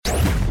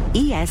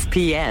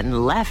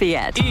ESPN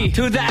Lafayette. E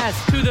to the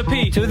S to the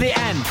P to the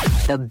N.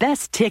 The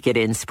best ticket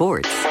in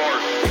sports.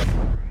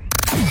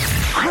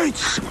 Great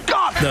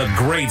Scott! The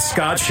Great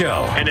Scott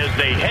Show. And as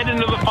they head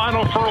into the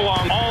final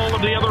furlong, all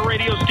of the other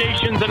radio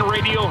stations and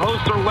radio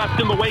hosts are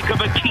left in the wake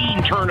of a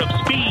keen turn of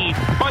speed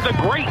by the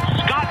Great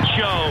Scott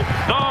Show,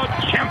 the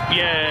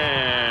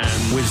champion.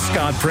 With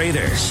Scott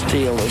Prather.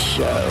 Steal the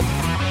show.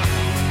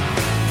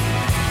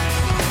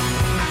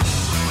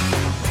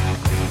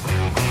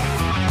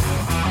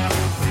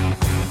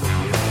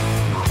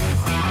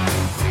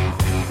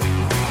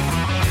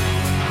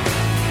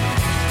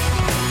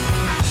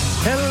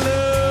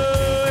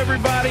 Hello,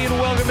 everybody, and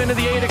welcome into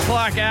the 8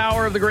 o'clock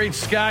hour of the Great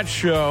Scott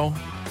Show.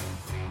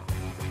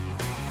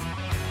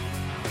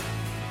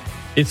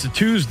 It's a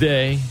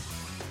Tuesday.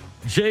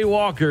 Jay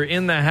Walker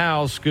in the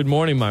house. Good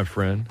morning, my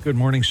friend. Good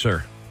morning,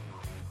 sir.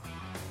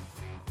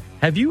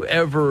 Have you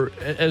ever,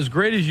 as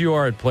great as you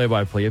are at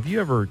play-by-play, have you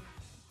ever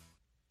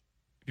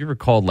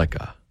called like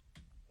a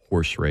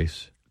horse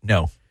race?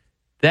 No.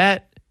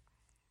 That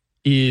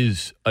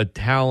is a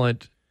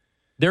talent.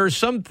 There are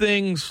some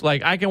things,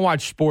 like I can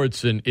watch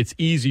sports and it's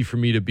easy for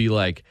me to be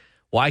like,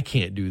 well, I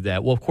can't do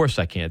that. Well, of course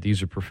I can't.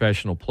 These are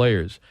professional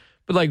players.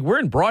 But like we're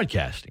in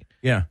broadcasting.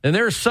 Yeah. And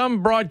there are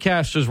some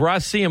broadcasters where I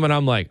see them and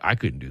I'm like, I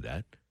couldn't do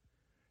that.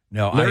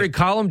 No. Larry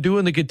Collum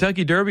doing the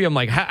Kentucky Derby, I'm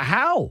like,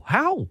 how?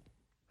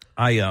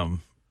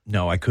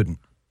 No, I couldn't.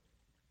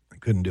 I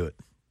couldn't do it.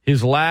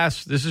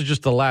 This is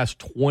just the last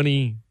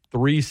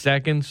 23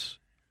 seconds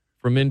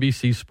from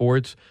NBC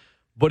Sports,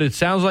 but it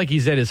sounds like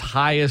he's at his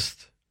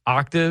highest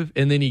octave,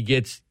 and then he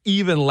gets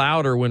even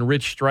louder when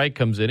Rich Strike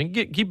comes in. And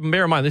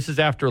bear in mind, this is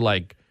after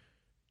like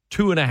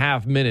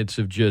 2.5 minutes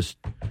of just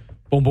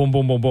boom, boom,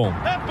 boom, boom, boom.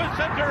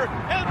 Epicenter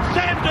and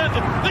Sandon.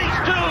 These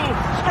two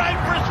stride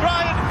for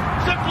stride.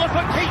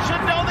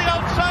 Simplification down the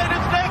outside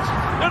is next.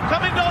 They're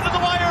coming down to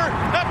the wire.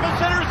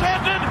 Epicenter,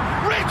 Sandon.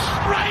 Rich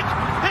Strike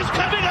is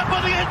coming up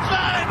on the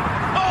inside.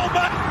 Oh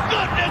my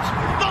goodness!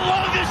 The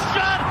longest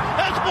shot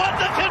has won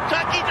the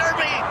Kentucky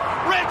Derby.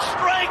 Rich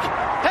Strike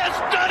has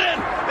done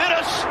it in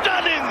a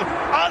stunning,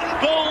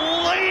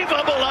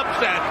 unbelievable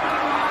upset.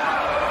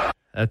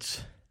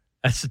 That's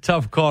a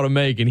tough call to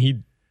make, and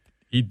he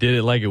did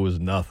it like it was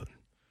nothing.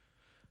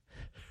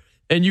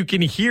 And you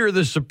can hear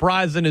the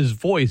surprise in his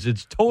voice.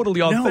 It's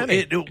totally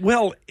authentic.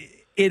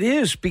 It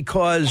is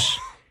because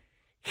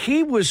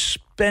he was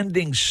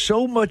spending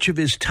so much of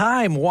his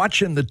time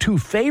watching the two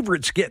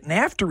favorites getting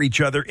after each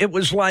other. It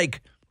was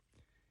like,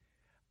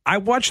 I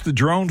watched the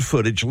drone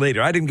footage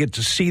later. I didn't get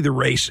to see the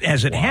race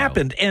as it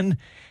happened. And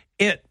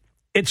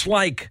it's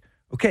like,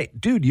 okay,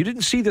 dude, you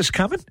didn't see this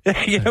coming?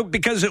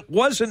 Because it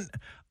wasn't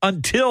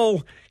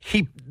until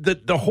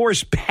the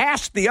horse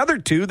passed the other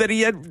two that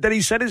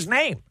he said his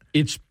name.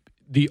 It's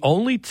the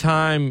only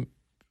time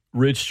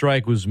Rich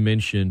Strike was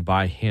mentioned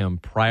by him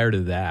prior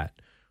to that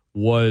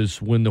was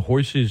when the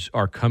horses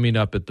are coming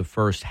up at the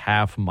first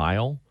half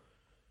mile.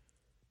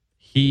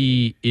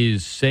 He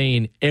is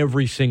saying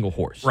every single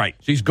horse. Right.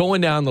 So he's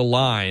going down the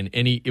line,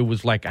 and it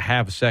was like a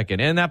half a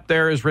second. And up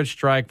there is Rich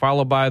Strike,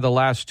 followed by the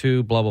last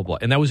two, blah, blah, blah.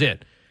 And that was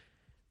it.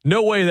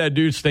 No way that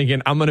dude's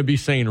thinking, I'm going to be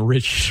saying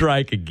Rich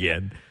Strike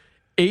again.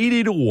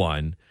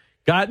 80-1.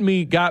 Got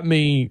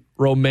me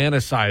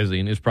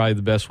romanticizing is probably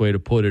the best way to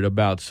put it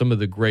about some of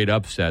the great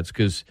upsets,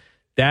 because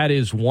that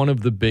is one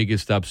of the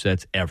biggest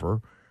upsets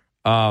ever.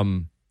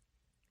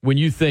 When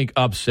you think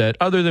upset,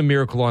 other than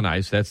Miracle on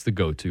Ice, that's the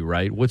go-to,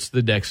 right? What's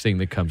the next thing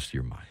that comes to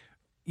your mind?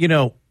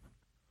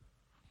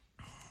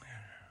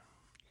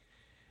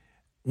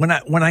 When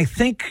I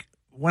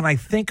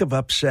think of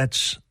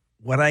upsets,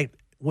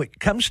 what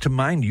comes to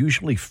mind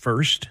usually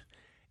first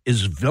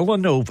is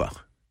Villanova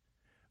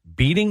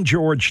beating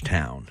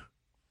Georgetown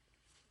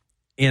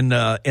in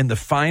the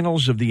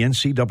finals of the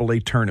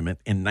NCAA tournament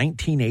in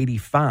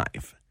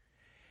 1985.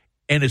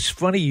 And it's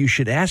funny you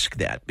should ask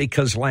that,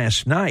 because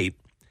last night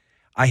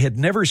I had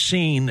never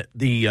seen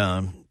the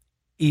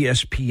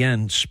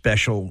ESPN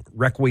special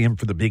Requiem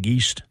for the Big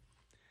East,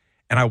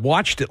 and I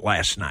watched it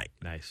last night.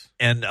 Nice.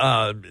 And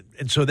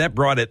so that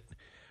brought it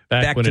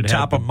back to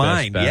top of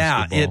mind.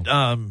 Yeah,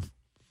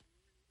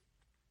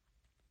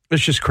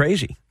 it's just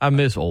crazy. I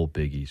miss old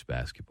Big East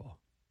basketball.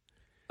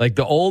 Like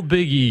the old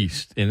Big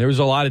East, and there was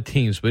a lot of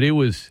teams, but it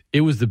was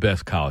the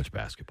best college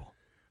basketball.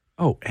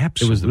 Oh,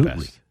 absolutely. It was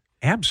the best.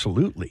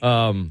 Absolutely.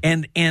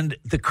 And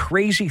the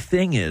crazy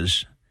thing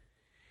is,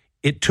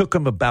 it took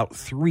them about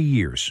 3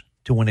 years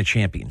to win a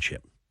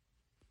championship.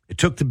 It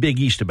took the Big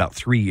East about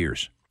 3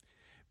 years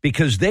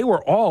because they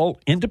were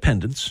all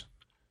independents,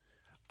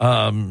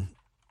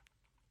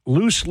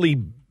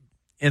 loosely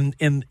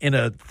in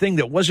a thing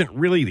that wasn't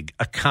really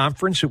a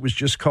conference. It was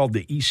just called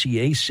the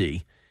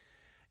ECAC.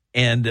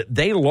 And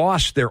they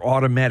lost their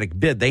automatic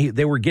bid.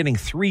 They were getting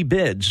 3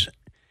 bids,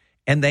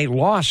 and they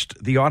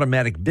lost the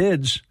automatic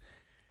bids.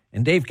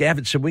 And Dave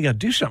Gavitt said, we got to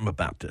do something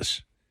about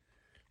this.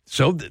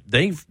 So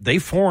they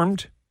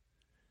formed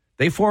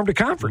a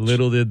conference.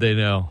 Little did they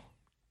know.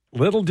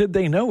 Little did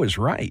they know is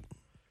right.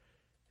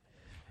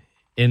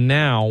 And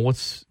now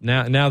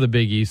now the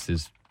Big East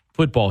is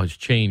football has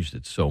changed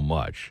it so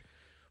much.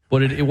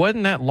 But it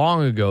wasn't that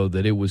long ago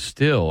that it was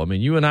still. I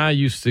mean, you and I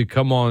used to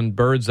come on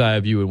Bird's Eye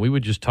View, and we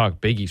would just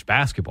talk Big East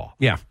basketball.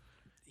 Yeah.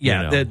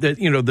 Yeah,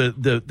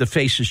 the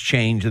faces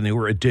changed, and there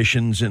were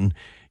additions, and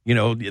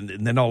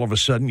and then all of a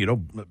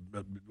sudden,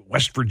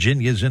 West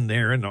Virginia's in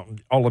there,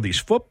 and all of these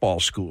football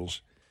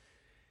schools.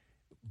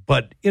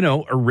 But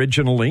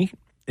originally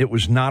it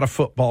was not a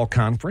football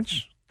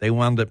conference. They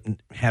wound up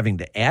having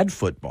to add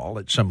football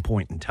at some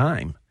point in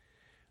time,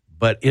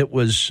 but it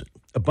was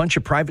a bunch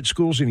of private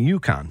schools in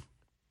Yukon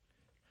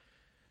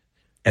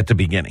at the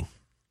beginning.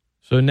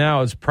 So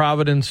now it's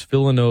Providence,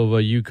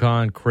 Villanova,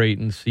 Yukon,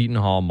 Creighton, Seton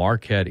Hall,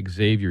 Marquette,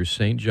 Xavier,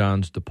 St.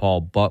 John's,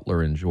 DePaul,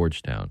 Butler, and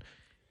Georgetown.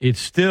 It's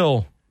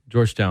still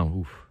Georgetown.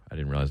 Oof, I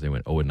didn't realize they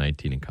went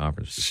 0-19 in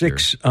conference this year.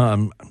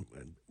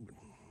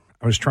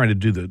 I was trying to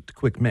do the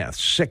quick math.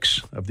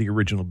 6 of the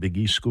original Big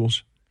East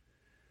schools.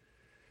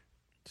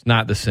 It's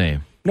not the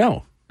same.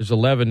 No. There's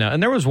 11 now.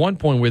 And there was one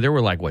point where there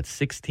were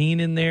 16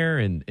 in there,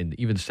 and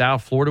even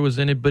South Florida was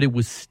in it, but it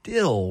was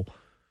still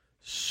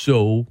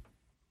so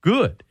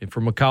good. And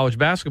from a college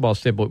basketball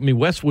standpoint, I mean,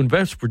 when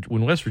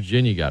West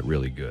Virginia got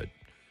really good,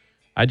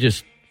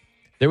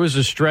 there was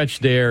a stretch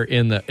there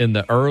in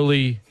the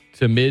early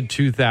to mid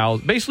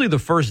 2000s, basically the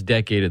first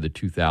decade of the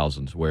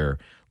 2000s, where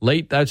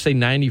I'd say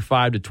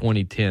 95 to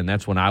 2010,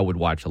 that's when I would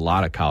watch a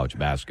lot of college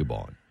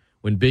basketball.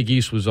 When Big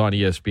East was on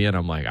ESPN,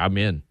 I'm like, I'm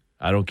in.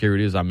 I don't care who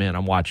it is, I'm in.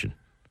 I'm watching.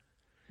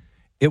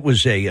 It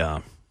was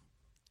a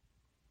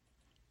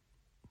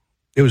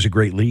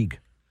great league.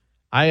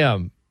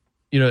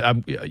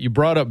 You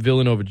brought up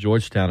Villanova,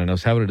 Georgetown, and I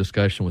was having a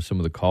discussion with some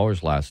of the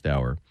callers last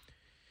hour,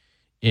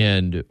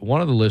 and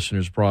one of the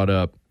listeners brought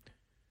up,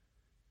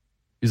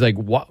 he's like,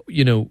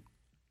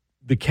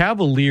 the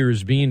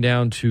Cavaliers being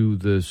down to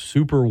the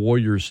Super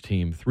Warriors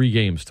team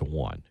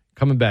 3-1,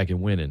 coming back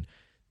and winning,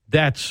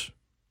 that's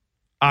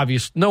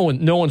obvious. No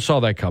one saw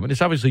that coming.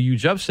 It's obviously a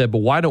huge upset, but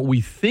why don't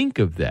we think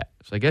of that?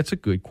 It's like, that's a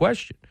good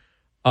question.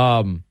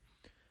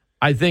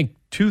 I think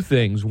 2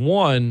 things.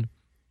 One,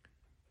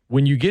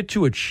 when you get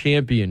to a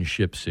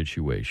championship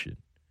situation,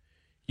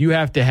 you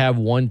have to have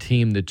one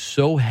team that's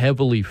so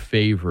heavily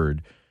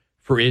favored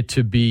for it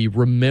to be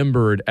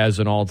remembered as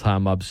an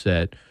all-time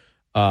upset,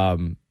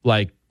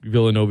 like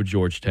Villanova,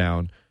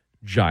 Georgetown,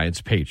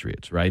 Giants,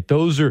 Patriots, right?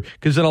 Those are,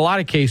 because in a lot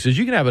of cases,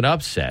 you can have an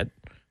upset,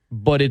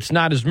 but it's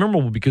not as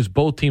memorable because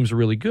both teams are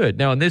really good.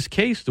 Now, in this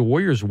case, the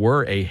Warriors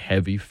were a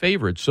heavy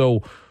favorite.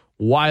 So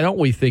why don't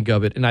we think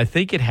of it? And I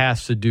think it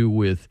has to do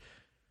with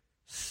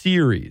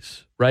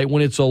series, right?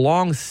 When it's a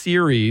long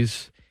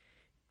series,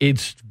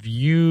 it's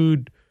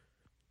viewed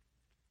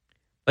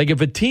like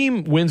if a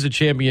team wins a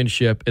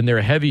championship and they're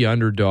a heavy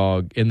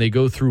underdog and they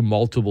go through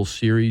multiple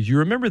series, you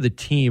remember the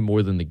team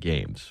more than the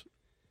games.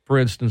 For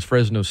instance,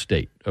 Fresno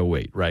State,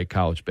 08, right?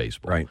 College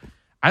baseball. Right.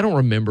 I don't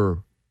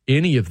remember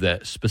any of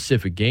the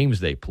specific games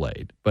they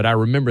played, but I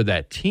remember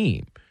that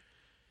team.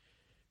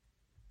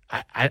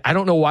 I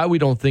don't know why we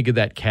don't think of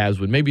that Cavs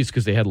win. Maybe it's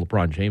because they had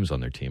LeBron James on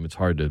their team. It's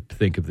hard to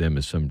think of them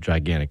as some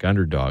gigantic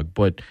underdog,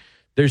 but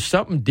there's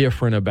something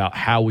different about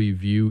how we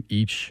view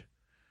each.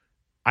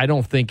 I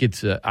don't think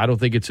it's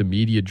a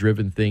media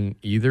driven thing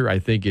either. I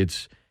think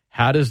it's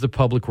how does the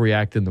public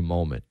react in the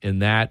moment,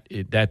 and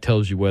that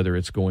tells you whether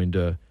it's going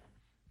to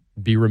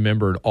be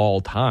remembered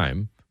all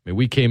time. I mean,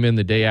 we came in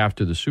the day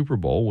after the Super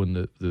Bowl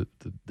when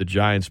the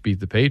Giants beat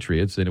the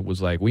Patriots, and it was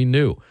like we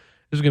knew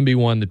this is going to be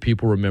one that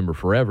people remember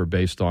forever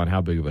based on how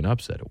big of an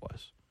upset it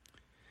was.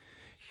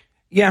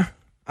 Yeah,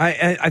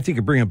 I think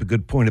you bring up a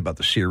good point about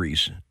the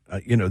series.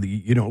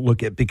 You don't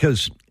look at,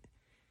 because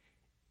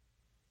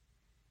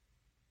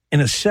in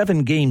a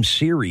 7-game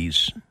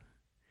series,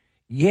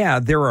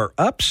 yeah, there are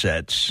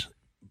upsets,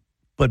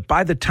 but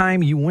by the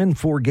time you win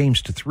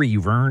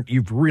 4-3,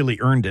 you've really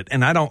earned it.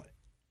 And I don't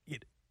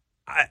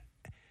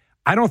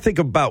think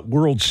about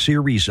World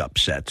Series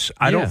upsets.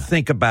 I don't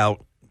think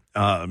about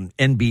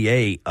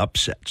NBA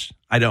upsets.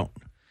 I don't.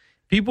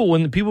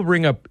 When people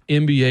bring up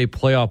NBA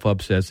playoff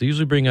upsets, they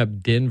usually bring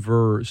up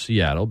Denver,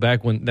 Seattle.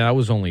 Back when that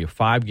was only a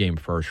 5-game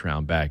first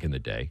round back in the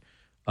day.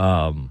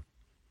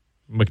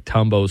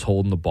 Mutombo's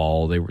holding the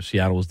ball.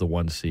 Seattle was the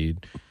 1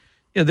 seed.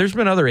 Yeah, there's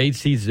been other 8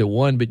 seeds that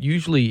won, but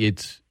usually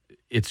it's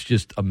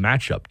just a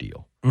matchup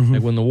deal. Mm-hmm.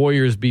 Like when the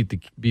Warriors beat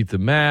the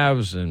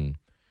Mavs, and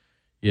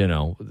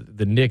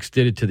the Knicks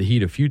did it to the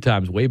Heat a few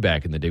times way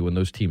back in the day when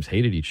those teams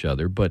hated each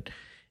other. But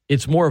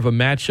it's more of a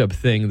matchup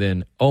thing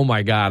than, oh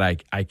my God,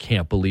 I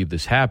can't believe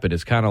this happened.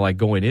 It's kind of like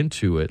going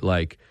into it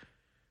like,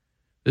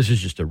 this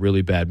is just a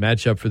really bad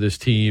matchup for this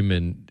team,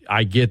 and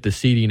I get the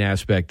seeding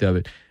aspect of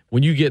it.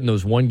 When you get in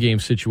those 1-game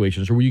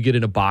situations, or when you get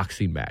in a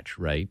boxing match,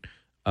 right?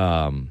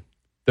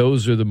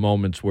 Those are the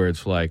moments where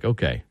it's like,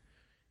 okay,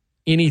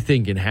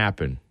 anything can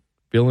happen.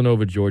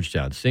 Villanova,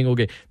 Georgetown, single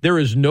game. There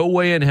is no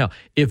way in hell.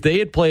 If they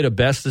had played a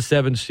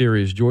best-of-7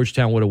 series,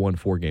 Georgetown would have won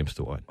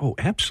 4-1. Oh,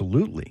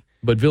 absolutely.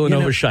 But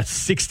Villanova shot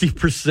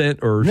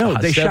 60% or no,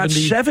 they 70,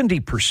 shot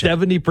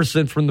 70%.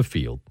 70% from the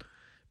field.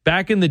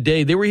 Back in the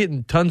day, they were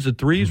hitting tons of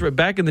threes. Right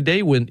back in the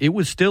day when it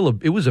was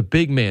a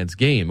big man's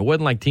game. It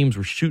wasn't like teams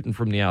were shooting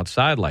from the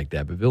outside like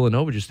that. But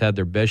Villanova just had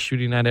their best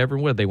shooting night ever.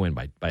 What did they win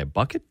by a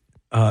bucket?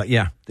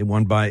 Yeah, they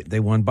won by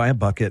a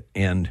bucket,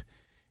 and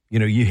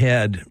you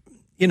had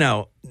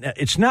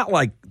it's not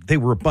like they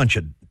were a bunch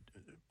of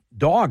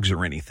dogs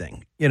or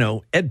anything.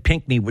 Ed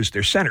Pinckney was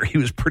their center. He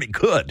was pretty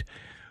good,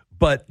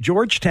 but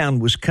Georgetown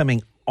was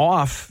coming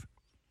off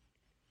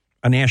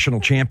a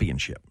national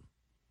championship.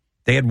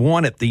 They had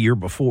won it the year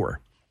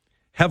before,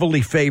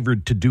 heavily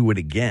favored to do it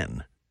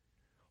again.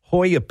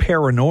 Hoya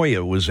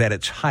paranoia was at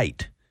its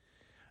height.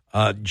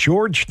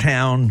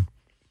 Georgetown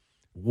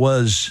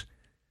was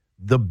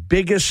the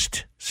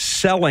biggest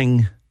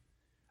selling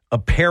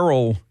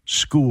apparel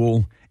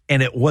school,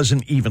 and it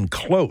wasn't even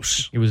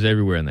close. It was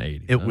everywhere in the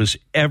 80s. It was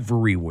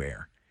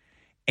everywhere.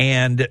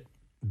 And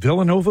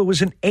Villanova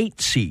was an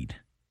 8 seed.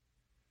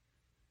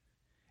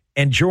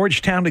 And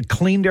Georgetown had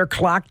cleaned their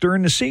clock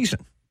during the season.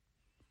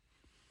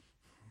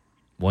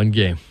 One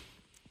game.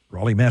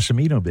 Raleigh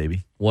Massimino,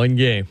 baby. One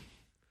game.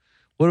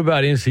 What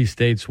about NC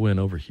State's win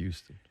over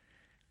Houston?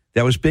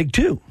 That was big,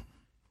 too.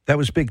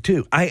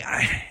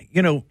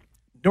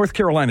 North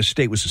Carolina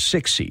State was a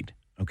 6 seed.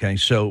 Okay,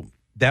 so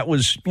that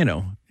was,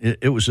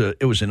 it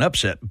was an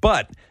upset.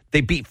 But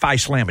they beat Phi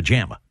Slamma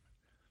Jamma.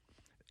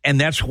 And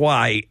that's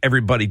why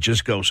everybody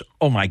just goes,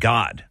 oh, my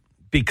God,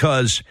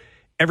 because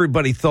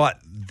everybody thought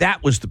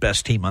that was the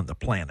best team on the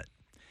planet.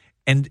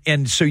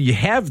 And so you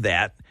have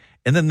that.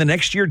 And then the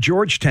next year,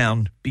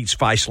 Georgetown beats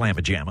Phi Slamma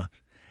Jamma.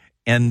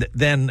 And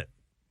then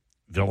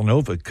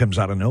Villanova comes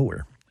out of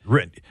nowhere.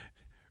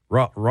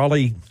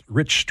 Raleigh,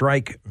 Rich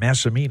Strike,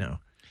 Massimino.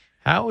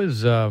 How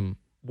is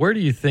where do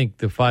you think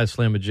the Phi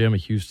Slamma Jamma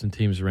Houston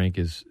teams rank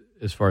as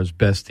far as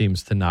best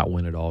teams to not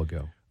win it all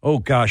go? Oh,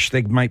 gosh,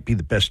 they might be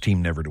the best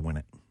team never to win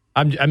it.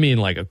 I mean,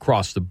 like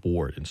across the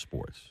board in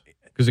sports.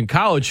 Because in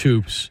college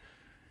hoops,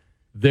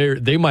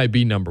 they might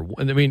be number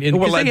one. I mean,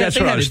 that's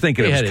what I was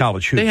thinking. It was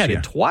college hoops. They had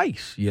it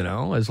twice.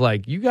 It's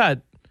like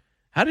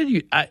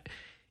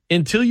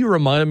until you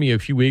reminded me a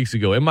few weeks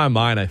ago. In my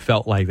mind, I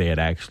felt like they had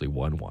actually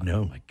won one.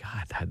 No, oh my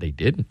God, they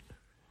didn't.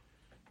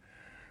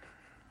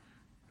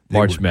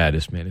 March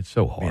Madness, man, it's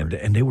so hard,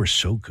 and they were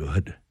so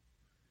good.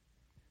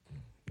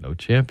 No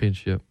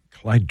championship.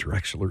 Clyde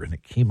Drexler and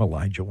Akeem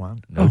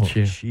Olajuwon. No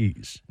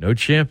jeez. No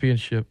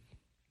championship.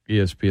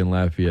 ESPN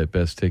Lafayette,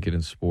 best ticket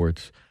in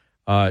sports.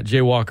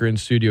 Jay Walker in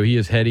studio. He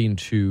is heading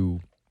to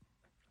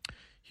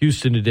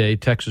Houston today,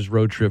 Texas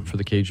road trip for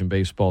the Cajun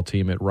baseball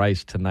team at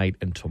Rice tonight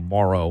and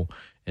tomorrow,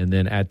 and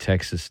then at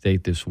Texas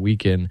State this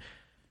weekend.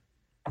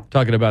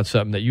 Talking about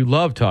something that you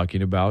love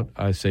talking about,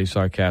 I say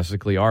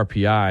sarcastically,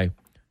 RPI. I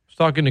was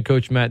talking to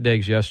Coach Matt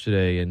Deggs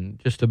yesterday and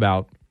just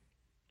about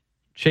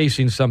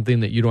chasing something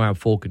that you don't have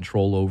full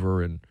control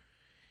over. And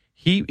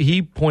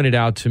he pointed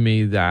out to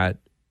me that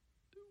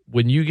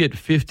when you get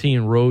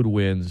 15 road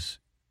wins,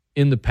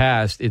 in the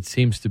past, it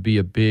seems to be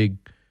a big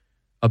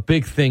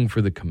thing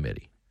for the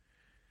committee.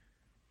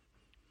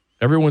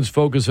 Everyone's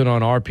focusing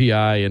on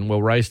RPI and,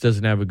 well, Rice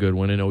doesn't have a good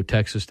one, and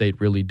Texas State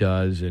really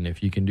does, and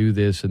if you can do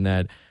this and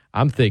that.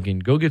 I'm thinking,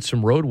 go get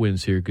some road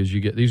wins here because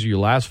these are your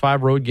last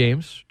 5 road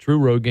games, true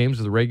road games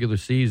of the regular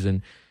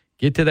season.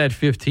 Get to that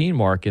 15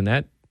 mark, and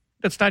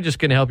that's not just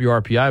going to help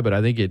your RPI, but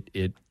I think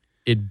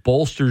it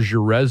bolsters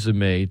your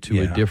resume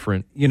to a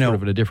different, sort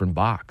of in a different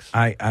box.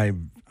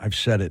 I've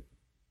said it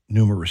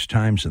numerous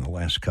times in the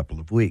last couple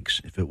of weeks.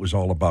 If it was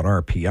all about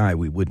RPI,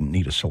 we wouldn't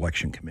need a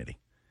selection committee.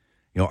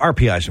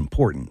 RPI is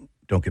important,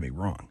 don't get me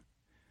wrong.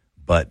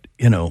 But,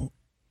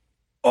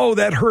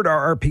 that hurt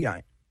our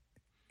RPI.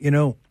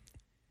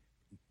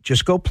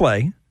 Just go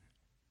play,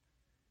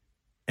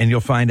 and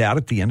you'll find out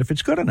at the end if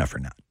it's good enough or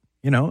not.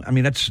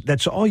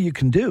 That's all you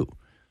can do.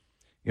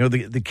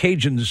 The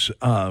Cajuns,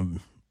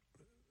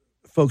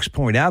 folks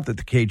point out that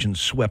the Cajuns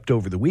swept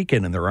over the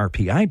weekend and their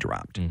RPI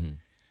dropped. Mm-hmm.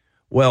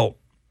 Well,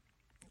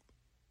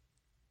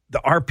 the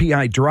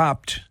RPI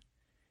dropped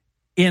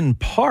in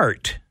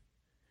part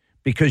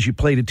because you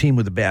played a team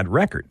with a bad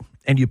record,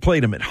 and you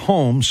played them at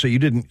home, so you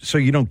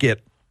don't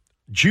get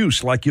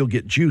juice like you'll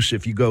get juice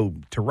if you go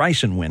to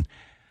Rice and win.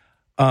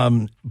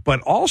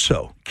 But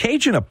also,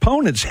 Cajun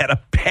opponents had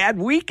a bad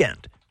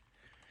weekend,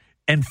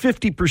 and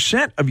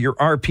 50% of your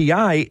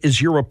RPI is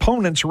your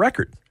opponent's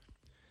record.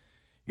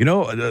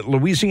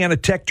 Louisiana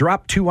Tech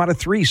dropped 2 out of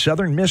 3.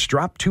 Southern Miss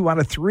dropped 2 out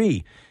of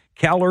 3.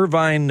 Cal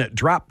Irvine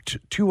dropped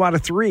 2 out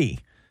of 3.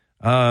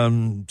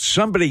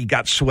 Somebody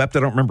got swept. I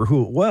don't remember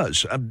who it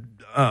was.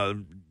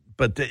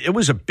 But it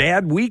was a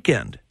bad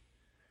weekend.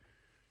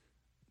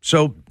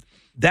 So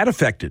that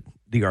affected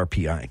the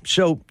RPI.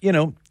 So,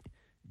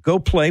 go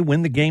play,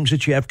 win the games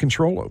that you have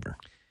control over.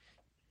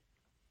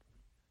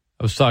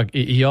 I was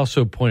talking. He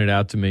also pointed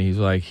out to me, he's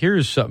like,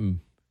 here's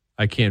something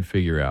I can't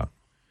figure out.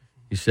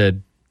 He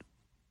said,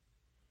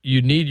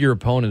 you need your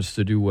opponents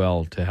to do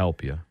well to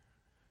help you,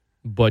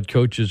 but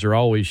coaches are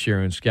always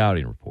sharing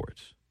scouting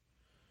reports.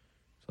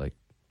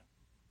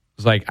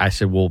 It's like I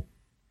said, well,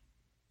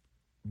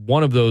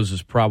 one of those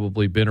has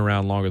probably been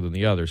around longer than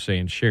the other,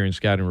 saying sharing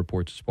scouting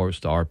reports as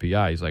opposed to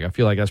RPI. He's like, I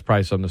feel like that's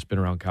probably something that's been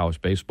around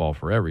college baseball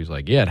forever. He's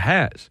like, yeah, it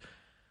has.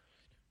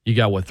 You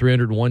got,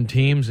 301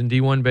 teams in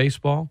D1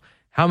 baseball?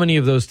 How many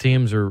of those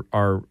teams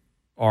are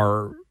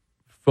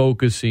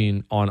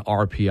focusing on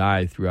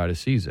RPI throughout a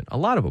season? A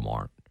lot of them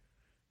aren't.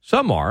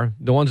 Some are,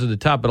 the ones at the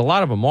top, but a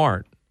lot of them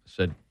aren't. I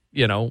said,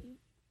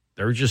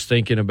 they're just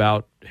thinking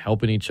about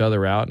helping each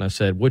other out. And I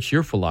said, what's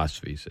your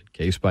philosophy? He said,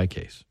 case by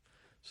case.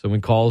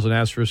 Someone calls and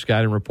asks for a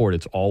scouting report.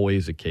 It's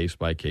always a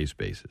case-by-case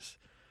basis.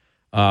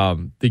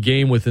 The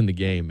game within the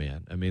game,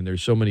 man. I mean,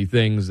 there's so many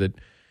things that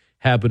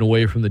happen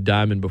away from the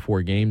diamond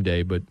before game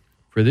day. But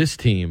for this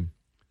team,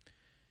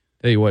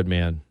 tell you what,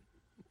 man,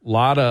 a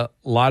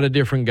lot of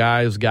different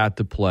guys got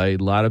to play. A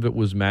lot of it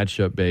was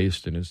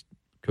matchup-based. And as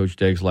Coach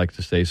Deggs likes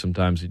to say,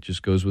 sometimes it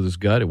just goes with his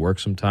gut. It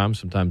works sometimes.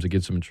 Sometimes it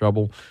gets him in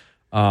trouble.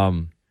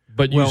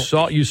 But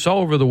you saw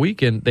over the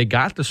weekend, they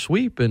got the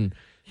sweep, and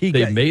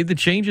they made the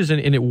changes, and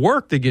it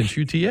worked against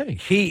UTA.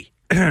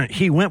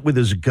 He went with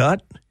his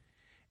gut,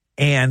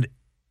 and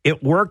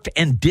it worked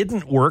and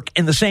didn't work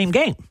in the same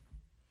game.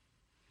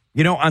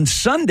 On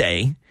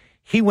Sunday,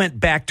 he went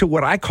back to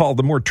what I call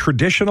the more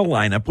traditional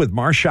lineup with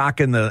Marshak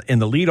in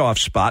the leadoff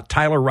spot,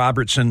 Tyler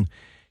Robertson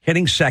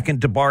hitting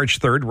second, DeBarge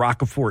third,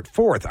 Roccaforte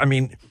fourth. I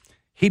mean,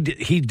 he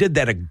did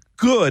that a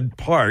good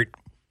part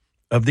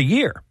of the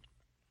year.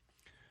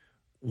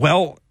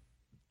 Well,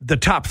 the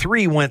top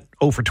three went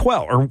 0 for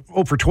 12, or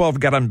 0 for 12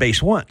 got on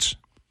base once.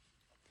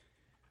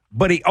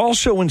 But he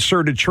also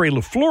inserted Trey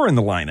LaFleur in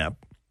the lineup,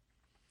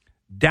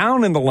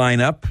 down in the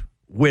lineup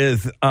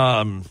with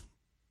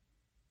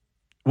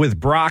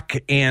Brock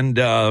and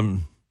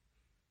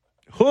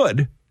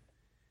Hood,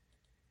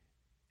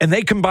 and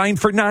they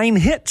combined for 9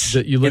 hits.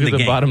 You look at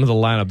the bottom of the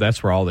lineup;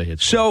 that's where all the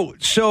hits. So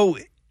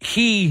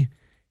he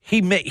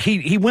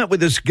went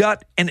with his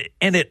gut, and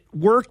it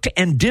worked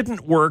and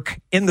didn't work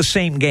in the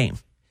same game.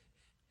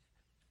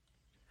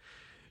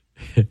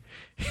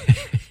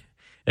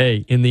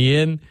 Hey, in the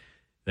end,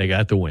 they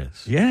got the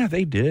wins. Yeah,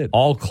 they did.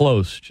 All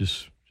close.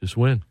 Just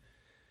win.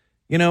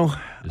 You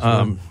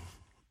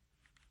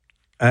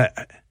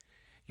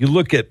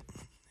look at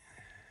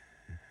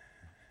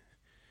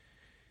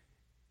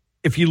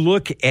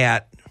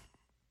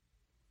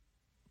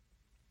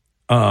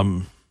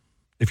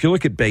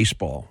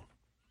baseball,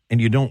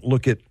 and you don't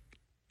look at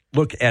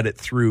it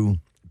through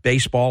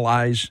baseball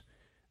eyes,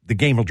 the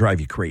game will drive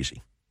you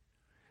crazy.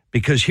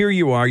 Because here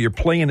you are, you're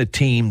playing a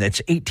team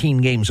that's 18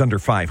 games under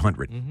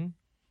 500. Mm-hmm.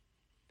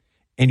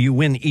 And you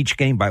win each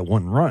game by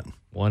 1 run.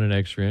 1 in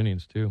extra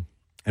innings, too.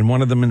 And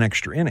one of them in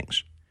extra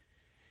innings.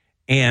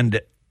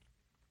 And,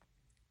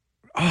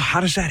 how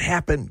does that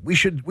happen? We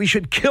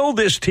should kill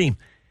this team.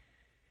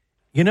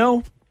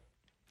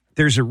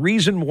 There's a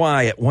reason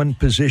why at one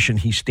position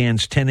he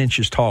stands 10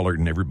 inches taller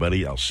than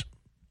everybody else.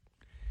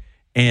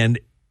 And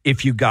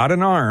if you got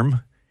an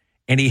arm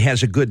and he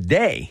has a good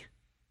day,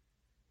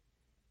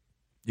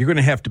 you're going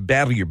to have to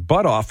battle your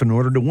butt off in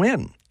order to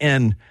win.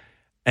 And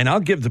I'll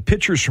give the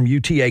pitchers from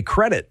UTA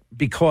credit,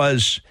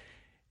 because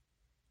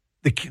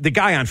the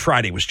guy on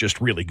Friday was just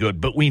really good,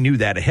 but we knew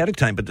that ahead of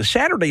time. But the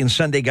Saturday and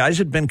Sunday guys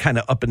had been kind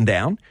of up and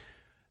down.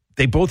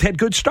 They both had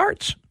good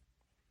starts.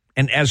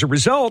 And as a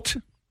result,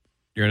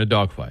 you're in a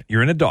dogfight.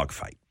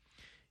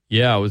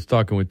 Yeah, I was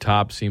talking with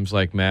Top. Seems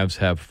like Mavs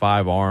have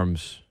 5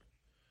 arms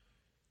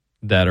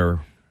that are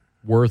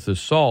worth the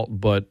salt,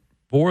 but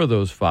 4 of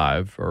those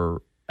 5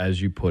 are,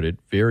 as you put it,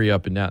 very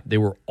up and down. They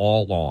were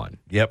all on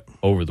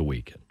over the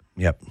weekend.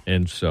 Yep.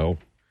 And so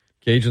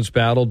Cajuns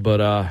battled,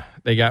 but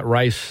they got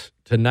Rice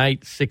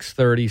tonight,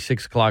 6:30,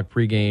 6 o'clock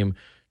pregame.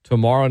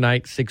 Tomorrow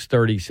night,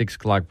 6:30, 6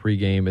 o'clock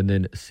pregame. And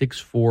then 6,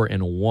 4,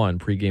 and 1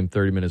 pregame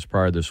 30 minutes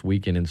prior this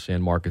weekend in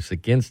San Marcos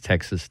against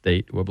Texas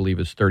State, who I believe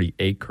is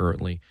 38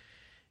 currently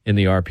in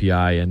the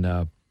RPI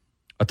and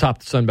atop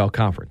the Sun Belt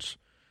Conference.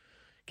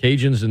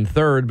 Cajuns in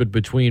third, but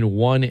between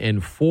 1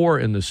 and 4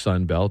 in the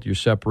Sun Belt. You're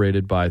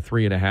separated by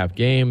 3.5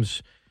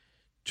 games.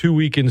 2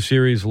 weekend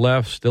series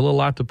left. Still a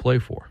lot to play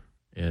for.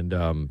 And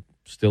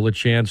still a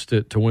chance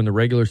to win the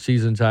regular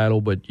season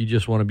title, but you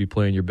just want to be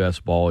playing your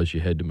best ball as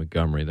you head to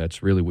Montgomery.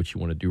 That's really what you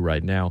want to do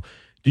right now.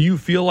 Do you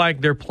feel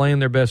like they're playing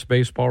their best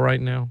baseball right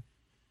now?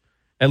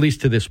 At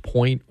least to this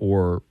point,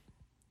 or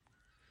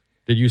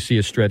did you see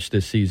a stretch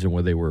this season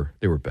where they were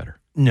better?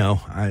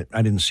 No, I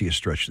didn't see a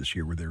stretch this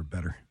year where they were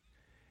better.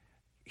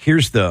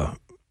 Here's the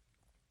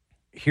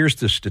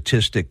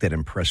statistic that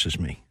impresses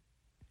me.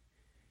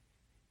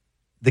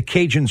 The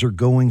Cajuns are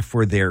going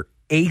for their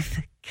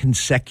 8th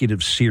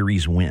consecutive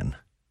series win.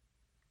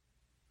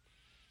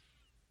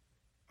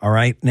 All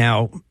right.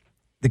 Now,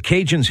 the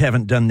Cajuns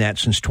haven't done that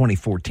since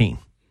 2014.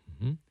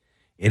 Mm-hmm.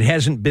 It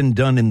hasn't been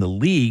done in the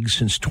league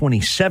since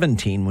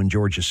 2017 when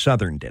Georgia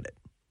Southern did it.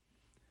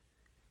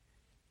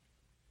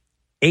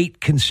 8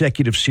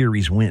 consecutive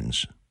series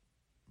wins.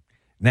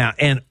 Now,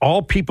 and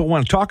all people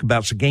want to talk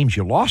about is the games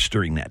you lost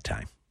during that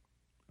time.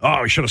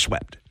 Oh, we should have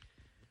swept.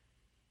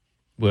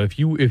 Well, if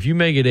you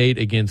make it 8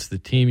 against the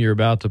team you're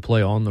about to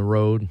play on the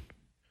road,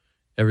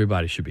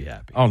 everybody should be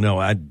happy. Oh, no.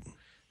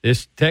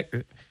 This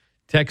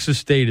Texas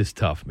State is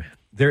tough, man.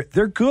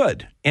 They're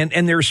good, and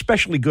they're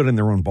especially good in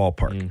their own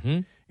ballpark. Mm-hmm.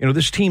 You know,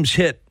 this team's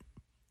hit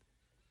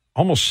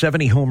almost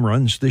 70 home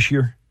runs this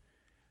year,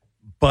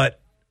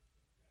 but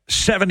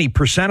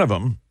 70% of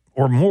them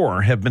or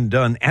more have been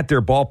done at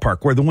their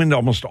ballpark where the wind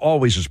almost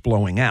always is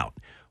blowing out.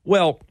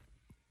 Well,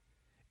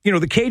 you know,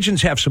 the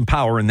Cajuns have some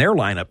power in their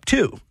lineup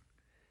too.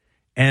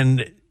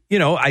 And, you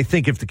know, I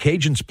think if the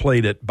Cajuns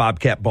played at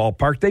Bobcat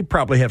Ballpark, they'd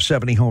probably have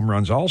 70 home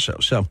runs also.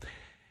 So,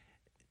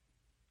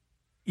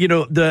 you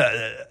know,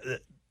 the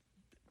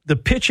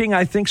pitching,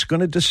 I think, is going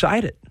to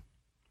decide it.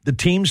 The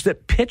teams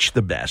that pitch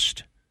the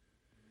best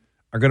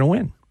are going to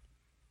win.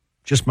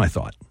 Just my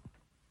thought.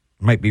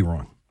 Might be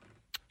wrong.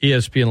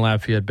 ESPN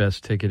Lafayette,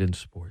 best ticket in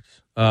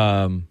sports.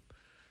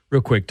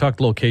 Real quick, talked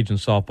a little Cajun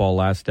softball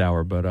last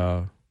hour,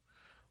 but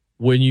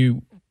when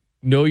you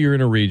know you're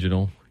in a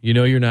regional, you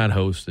know you're not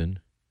hosting,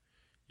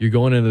 you're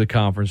going into the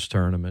conference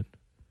tournament,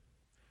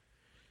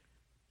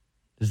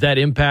 does that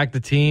impact the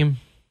team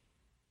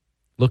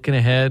looking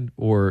ahead,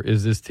 or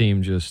is this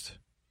team just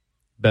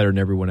better than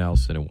everyone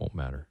else and it won't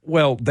matter?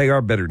 Well, they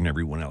are better than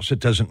everyone else. It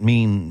doesn't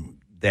mean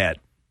that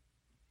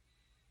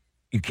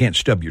you can't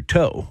stub your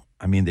toe.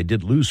 I mean, they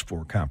did lose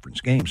 4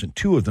 conference games, and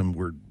 3 of them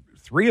were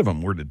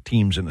to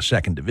teams in the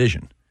second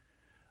division.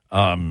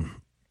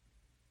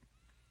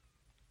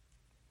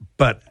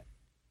 But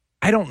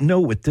I don't know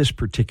with this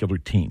particular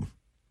team,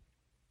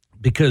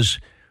 because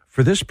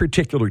for this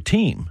particular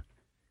team,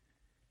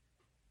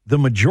 the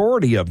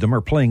majority of them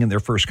are playing in their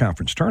first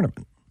conference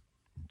tournament,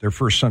 their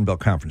first Sun Belt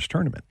Conference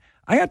tournament.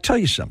 I got to tell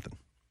you something.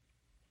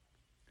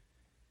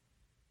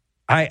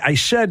 I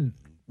said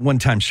one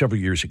time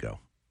several years ago,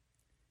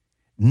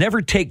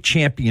 never take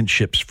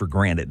championships for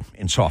granted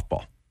in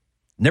softball.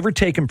 Never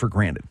take them for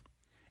granted.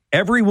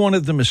 Every one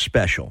of them is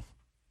special.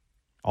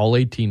 All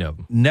 18 of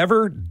them.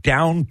 Never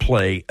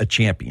downplay a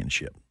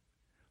championship.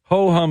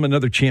 Ho-hum,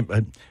 another champ.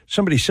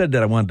 Somebody said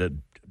that, I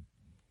wanted to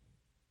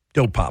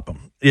dope pop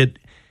them.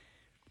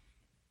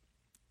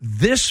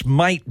 This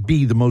might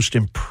be the most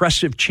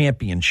impressive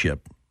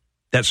championship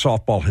that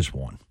softball has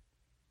won.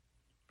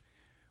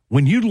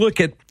 When you look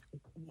at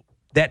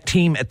that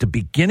team at the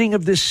beginning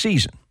of this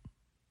season,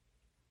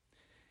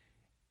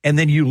 and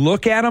then you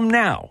look at them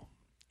now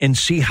and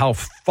see how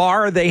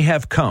far they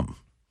have come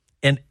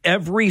in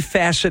every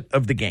facet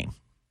of the game,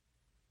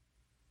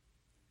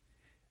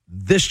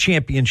 this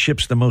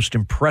championship's the most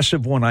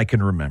impressive one I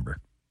can remember.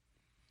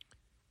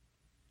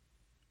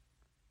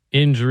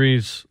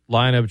 Injuries,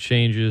 lineup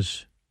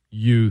changes,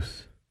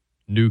 youth,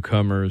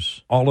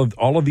 newcomers. All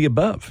of the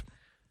above.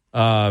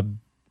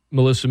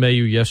 Melissa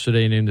Mayu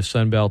yesterday named the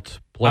Sun Belt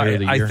Player of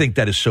the Year. I think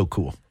that is so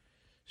cool.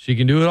 She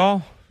can do it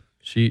all.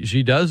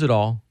 She does it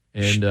all,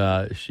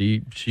 and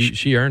she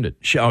earned it.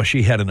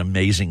 She had an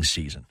amazing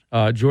season.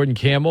 Jordan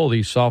Campbell,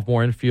 the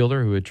sophomore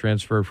infielder who had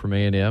transferred from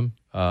A&M,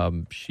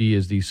 she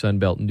is the Sun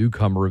Belt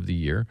Newcomer of the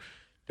Year.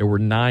 There were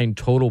 9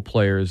 total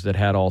players that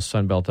had all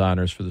Sun Belt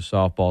honors for the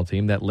softball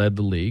team that led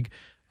the league.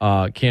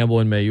 Campbell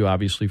and Mayu,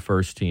 obviously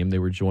first team. They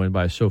were joined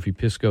by Sophie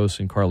Piscos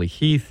and Carly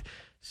Heath.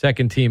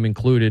 Second team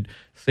included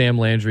Sam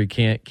Landry,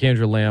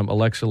 Kendra Lamb,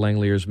 Alexa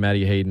Langeliers,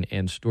 Maddie Hayden,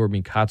 and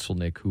Stormy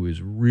Kotzelnick, who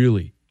has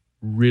really,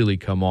 really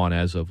come on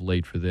as of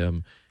late for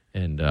them.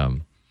 And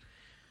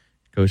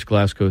Coach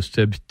Glasgow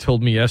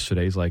told me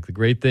yesterday, he's like, the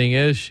great thing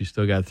is she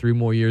still got 3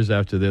 more years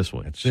after this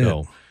one.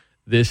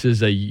 This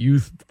is a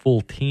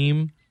youthful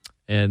team,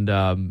 and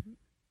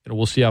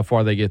we'll see how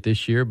far they get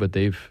this year, but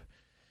they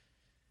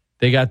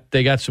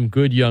got some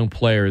good young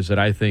players that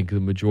I think the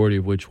majority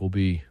of which will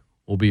be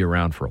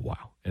around for a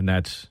while. And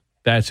that's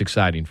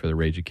exciting for the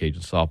Raging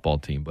Cajun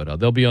softball team. But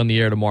they'll be on the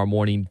air tomorrow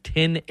morning,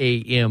 10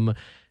 a.m.,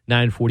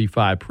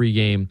 9:45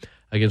 pregame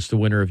against the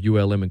winner of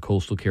ULM and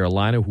Coastal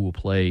Carolina, who will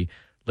play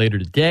later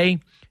today.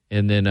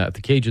 And then if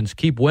the Cajuns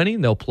keep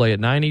winning, they'll play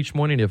at 9 each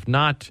morning. If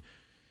not,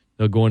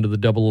 they'll go into the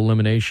double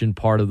elimination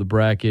part of the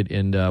bracket,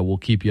 and we'll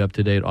keep you up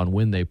to date on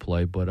when they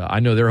play. But I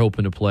know they're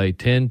hoping to play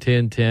 10,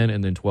 10, 10,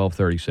 and then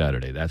 12:30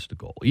 Saturday. That's the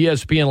goal.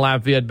 ESPN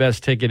Lafayette,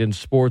 best ticket in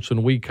sports.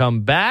 When we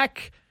come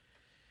back,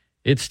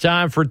 it's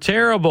time for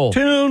Terrible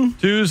Tune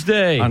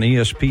Tuesday on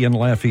ESPN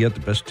Lafayette,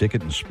 the best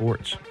ticket in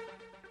sports.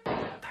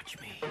 Touch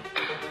me.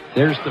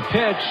 There's the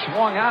pitch,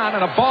 swung on,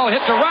 and a ball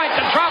hit to right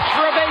that drops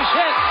for a base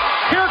hit.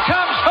 Here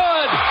comes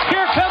Hood.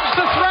 Here comes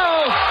the throw.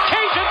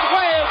 Cajuns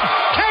win.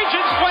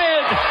 Cajuns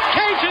win.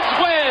 Cajuns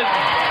win.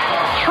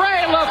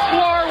 Trey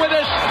LaFleur with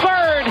his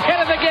 3rd hit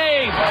of the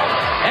game.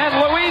 And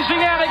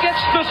Louisiana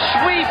gets the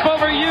sweep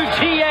over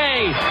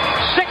UTA.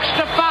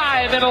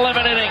 6-5 in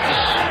 11 innings.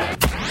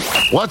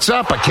 What's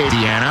up,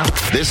 Acadiana?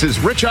 This is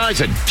Rich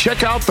Eisen.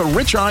 Check out The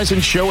Rich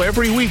Eisen Show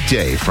every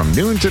weekday from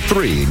noon to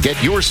 3 and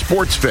get your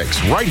sports fix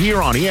right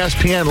here on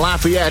ESPN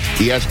Lafayette,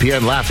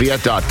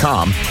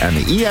 ESPNLafayette.com, and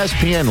the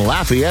ESPN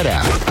Lafayette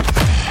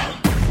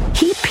app.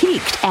 He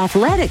peaked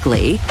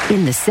athletically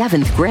in the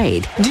 7th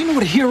grade. Do you know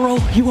what a hero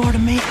you are to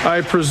me?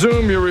 I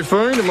presume you're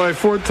referring to my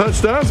 4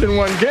 touchdowns in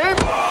one game?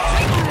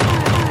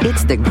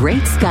 It's the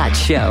Great Scott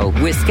Show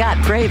with Scott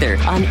Prather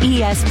on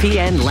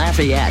ESPN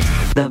Lafayette.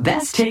 The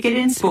best ticket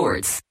in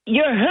sports.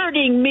 You're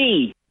hurting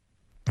me.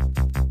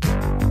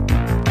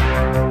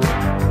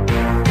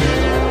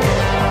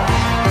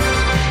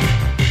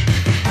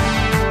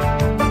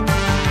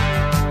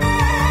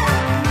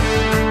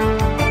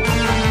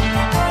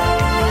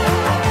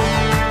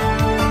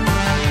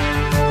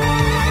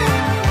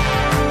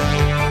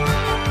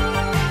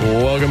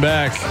 Welcome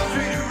back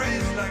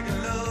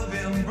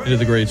into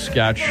the Great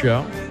Scott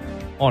Show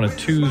on a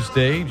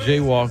Tuesday. Jay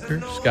Walker,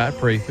 Scott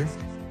Prather,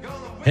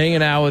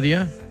 hanging out with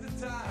you.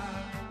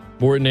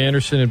 Morton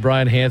Anderson and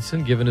Brian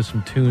Hansen giving us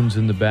some tunes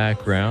in the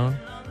background.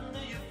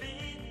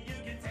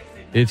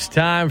 It's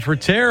time for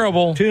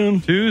Terrible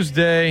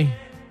Tuesday.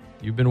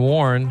 You've been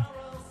warned.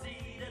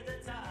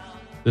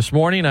 This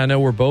morning, I know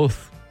we're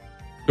both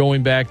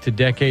going back to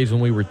decades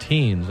when we were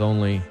teens,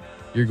 only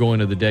you're going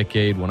to the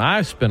decade when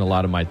I spent a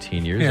lot of my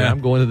teen years, and I'm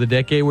going to the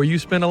decade where you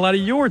spent a lot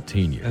of your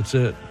teen years. That's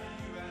it.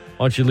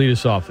 Why don't you lead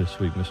us off this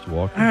week, Mr.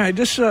 Walker? All right,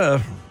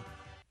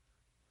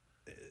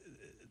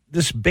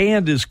 this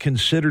band is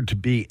considered to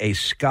be a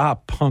ska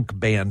punk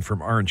band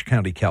from Orange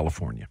County,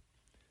 California.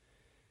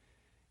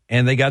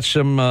 And they got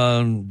some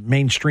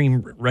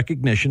mainstream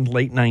recognition,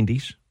 late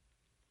 90s.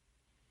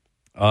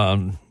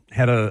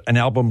 Had an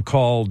album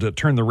called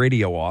Turn the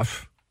Radio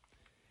Off.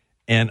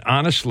 And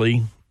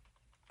honestly,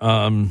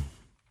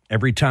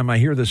 every time I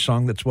hear this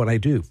song, that's what I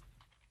do.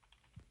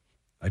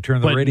 I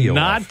turn the radio off.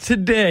 Not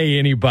today,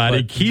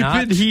 anybody. Keep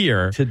it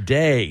here.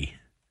 Today.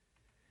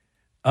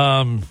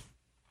 The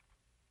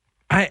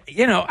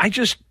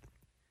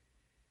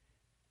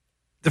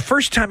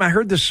first time I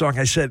heard this song,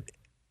 I said,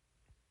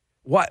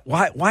 why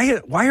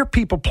are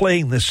people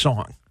playing this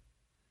song?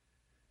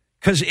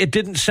 Because it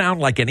didn't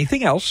sound like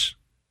anything else.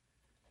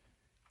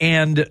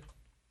 And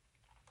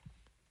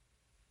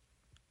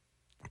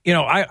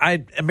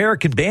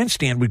American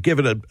Bandstand would give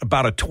it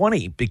about a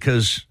 20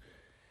 because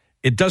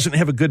it doesn't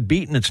have a good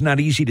beat and it's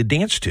not easy to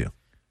dance to.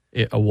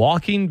 A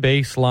walking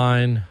bass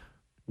line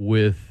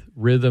with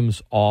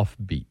rhythms off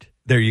beat.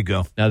 There you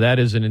go. Now, that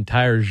is an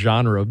entire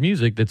genre of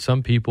music that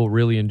some people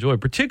really enjoy,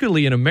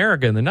 particularly in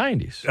America in the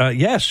 90s.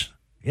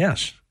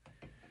 Yes.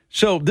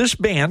 So this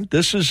band,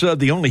 this is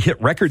the only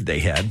hit record they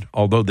had,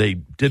 although they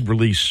did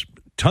release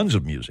tons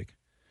of music.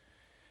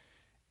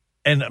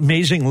 And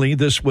amazingly,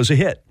 this was a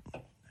hit.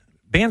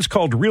 Band's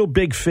called Real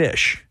Big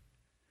Fish.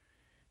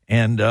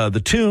 And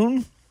the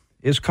tune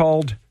is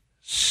called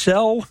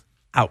Sell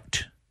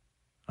Out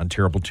on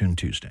Terrible Tune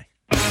Tuesday.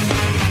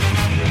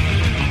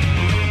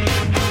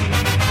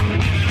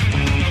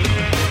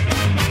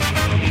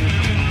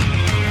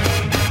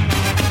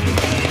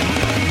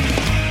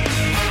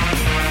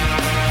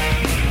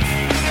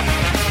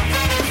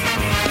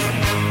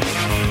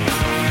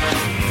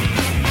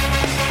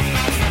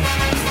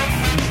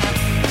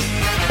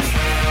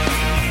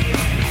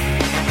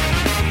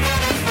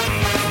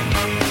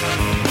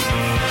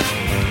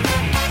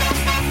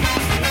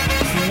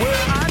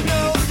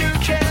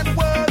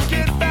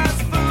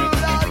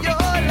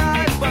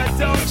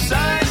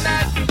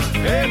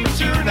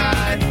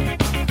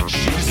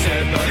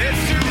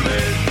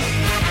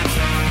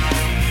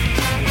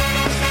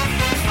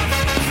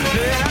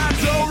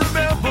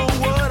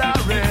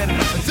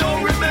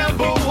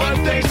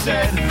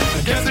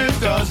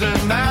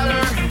 Doesn't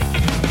matter.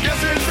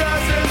 Guess it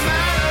doesn't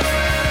matter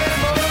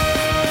anymore.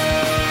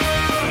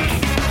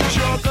 'Cause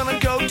you're gonna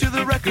go to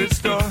the record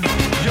store.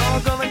 You're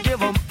gonna give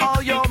them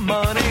all your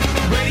money.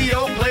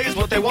 Radio plays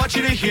what they want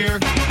you to hear.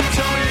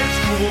 Tell me it's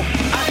cool.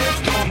 I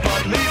just don't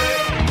believe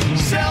it.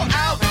 Sell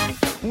out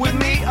with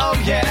me. Oh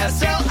yeah,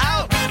 sell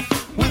out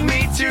with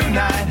me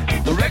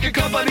tonight. The record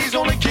company's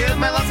only give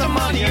me lots of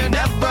money and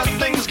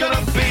everything's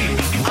gonna be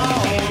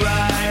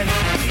alright.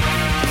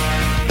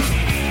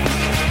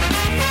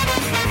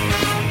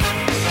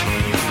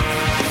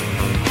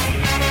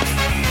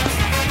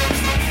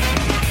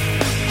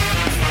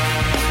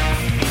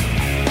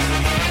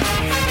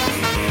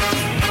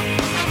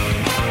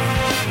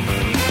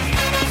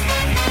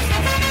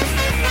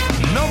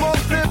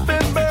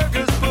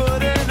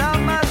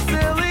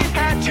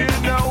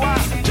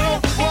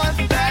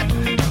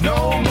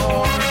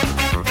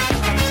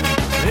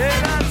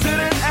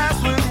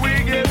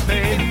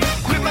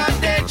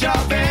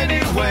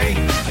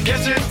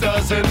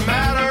 Doesn't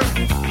matter.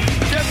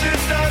 Guess it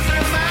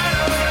doesn't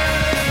matter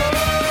anymore.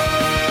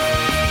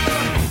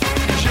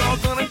 'Cause you're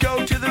gonna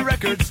go to the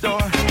record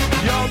store.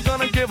 You're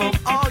gonna give them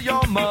all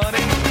your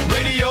money.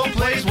 Radio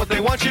plays what they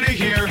want you to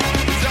hear.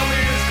 Tell me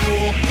it's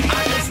cool.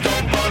 I just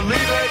don't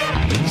believe it.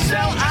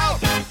 Sell out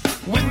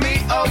with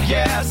me. Oh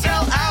yeah,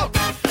 sell out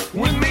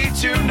with me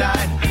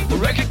tonight. The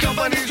record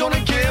company's gonna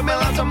give me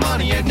lots of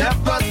money and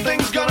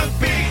everything's gonna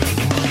be.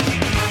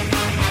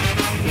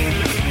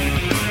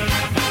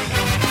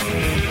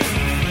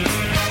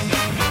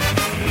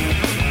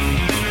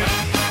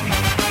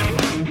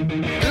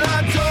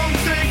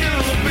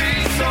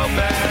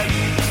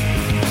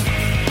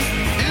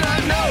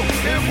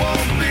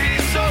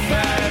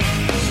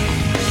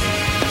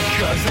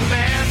 The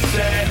man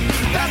said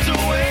that's the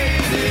way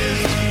it is.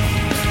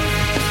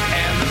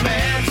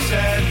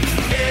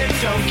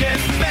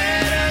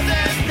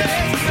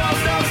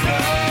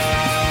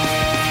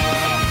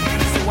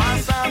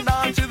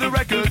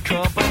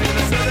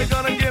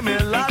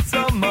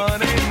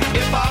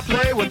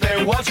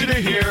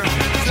 here. Tell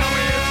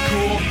me it's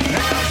cool, and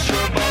I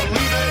sure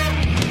believe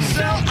it.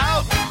 Sell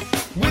out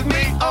with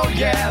me, oh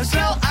yeah,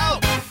 sell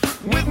out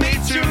with me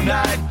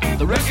tonight.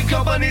 The record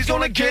company's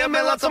gonna give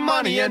me lots of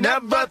money, and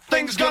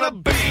everything's gonna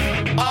be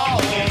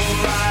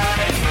alright.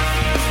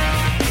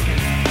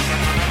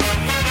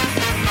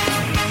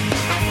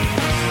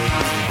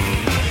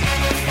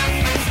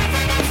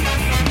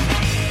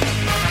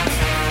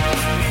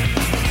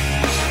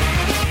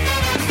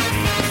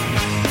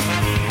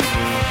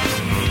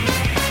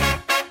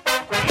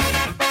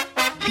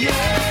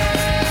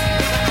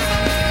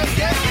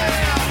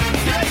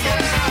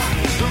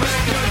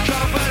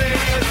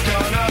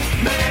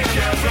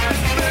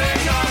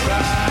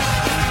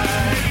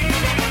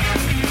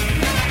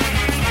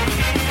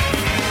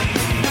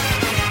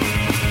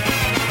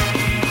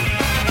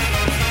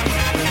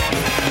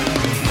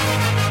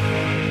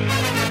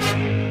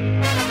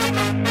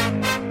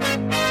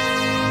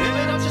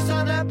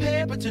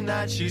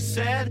 She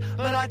said,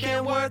 but I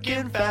can't work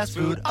in fast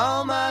food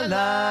all my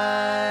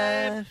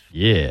life.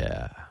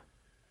 Yeah.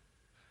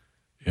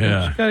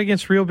 Yeah. What you got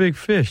against Real Big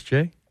Fish,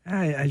 Jay?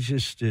 I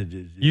just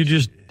you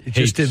just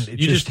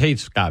hate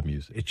ska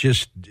music. It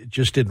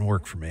just didn't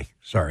work for me.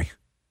 Sorry.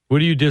 What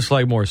do you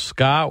dislike more,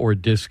 ska or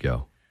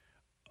disco?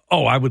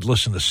 Oh, I would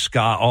listen to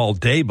ska all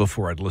day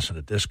before I'd listen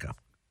to disco.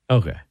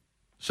 Okay.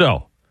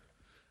 So,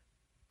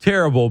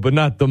 terrible, but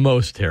not the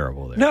most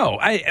terrible there. No,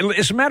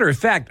 as a matter of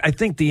fact, I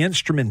think the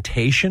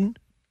instrumentation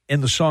in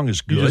the song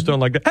is good. You just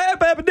don't like that.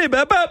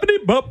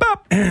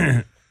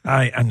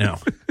 I know.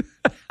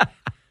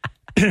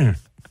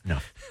 No.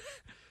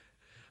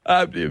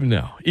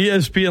 No.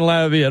 ESPN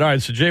Lafayette. All right,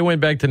 so Jay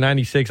went back to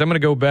 96. I'm going to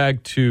go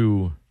back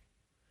to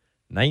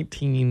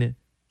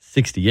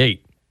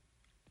 1968.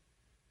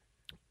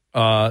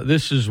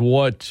 This is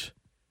what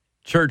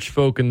church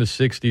folk in the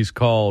 60s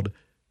called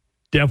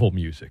devil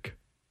music.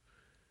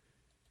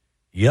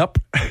 Yep.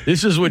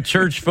 This is what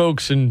church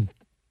folks in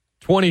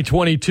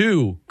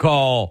 2022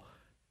 call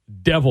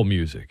devil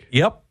music.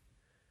 Yep.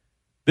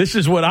 This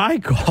is what I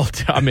call.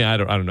 I mean, I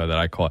don't know that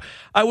I call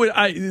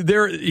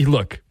it.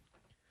 Look,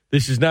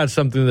 this is not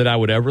something that I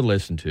would ever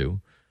listen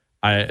to.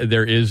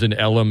 There is an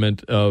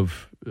element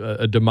of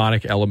a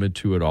demonic element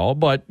to it all,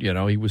 but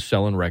he was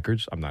selling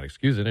records. I'm not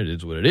excusing it. It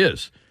is what it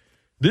is.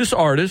 This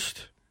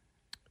artist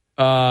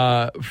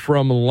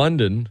from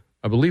London,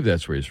 I believe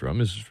that's where he's from.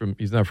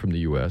 He's not from the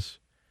U.S.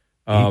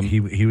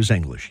 He was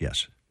English,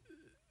 yes.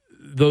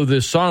 Though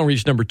this song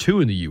reached number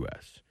 2 in the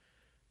U.S.,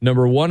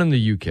 number 1 in the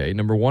U.K.,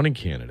 number 1 in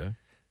Canada.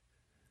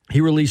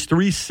 He released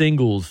 3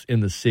 singles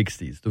in the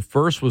 60s. The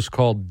first was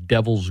called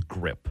Devil's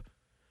Grip.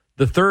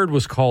 The third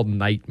was called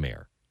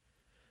Nightmare.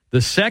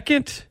 The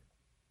second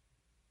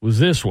was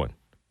this one.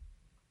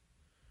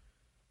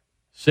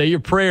 Say your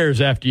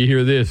prayers after you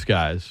hear this,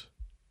 guys.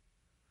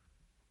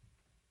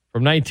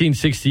 From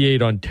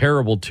 1968 on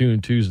Terrible Tune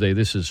Tuesday,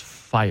 this is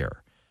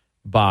Fire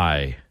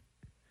by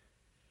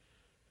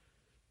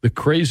The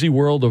Crazy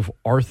World of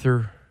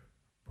Arthur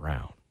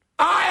Brown.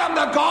 I am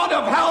the god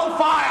of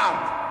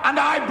hellfire, and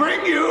I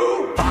bring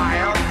you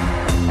fire.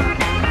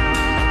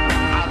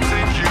 I'll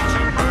take you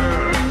to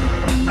burn.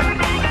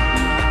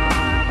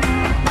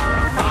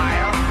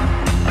 Fire.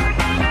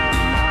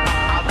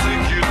 I'll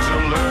take you to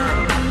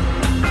learn.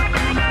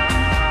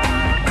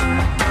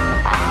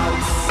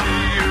 I'll see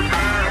you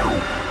burn.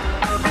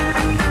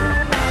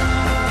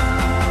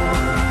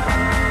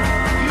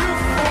 You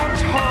fought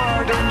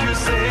hard and you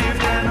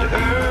saved and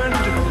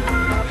earned,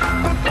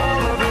 but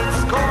all of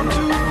it's gone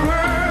to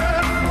burn.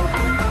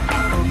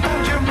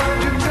 And you might,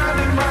 you tell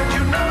him right,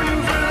 you know you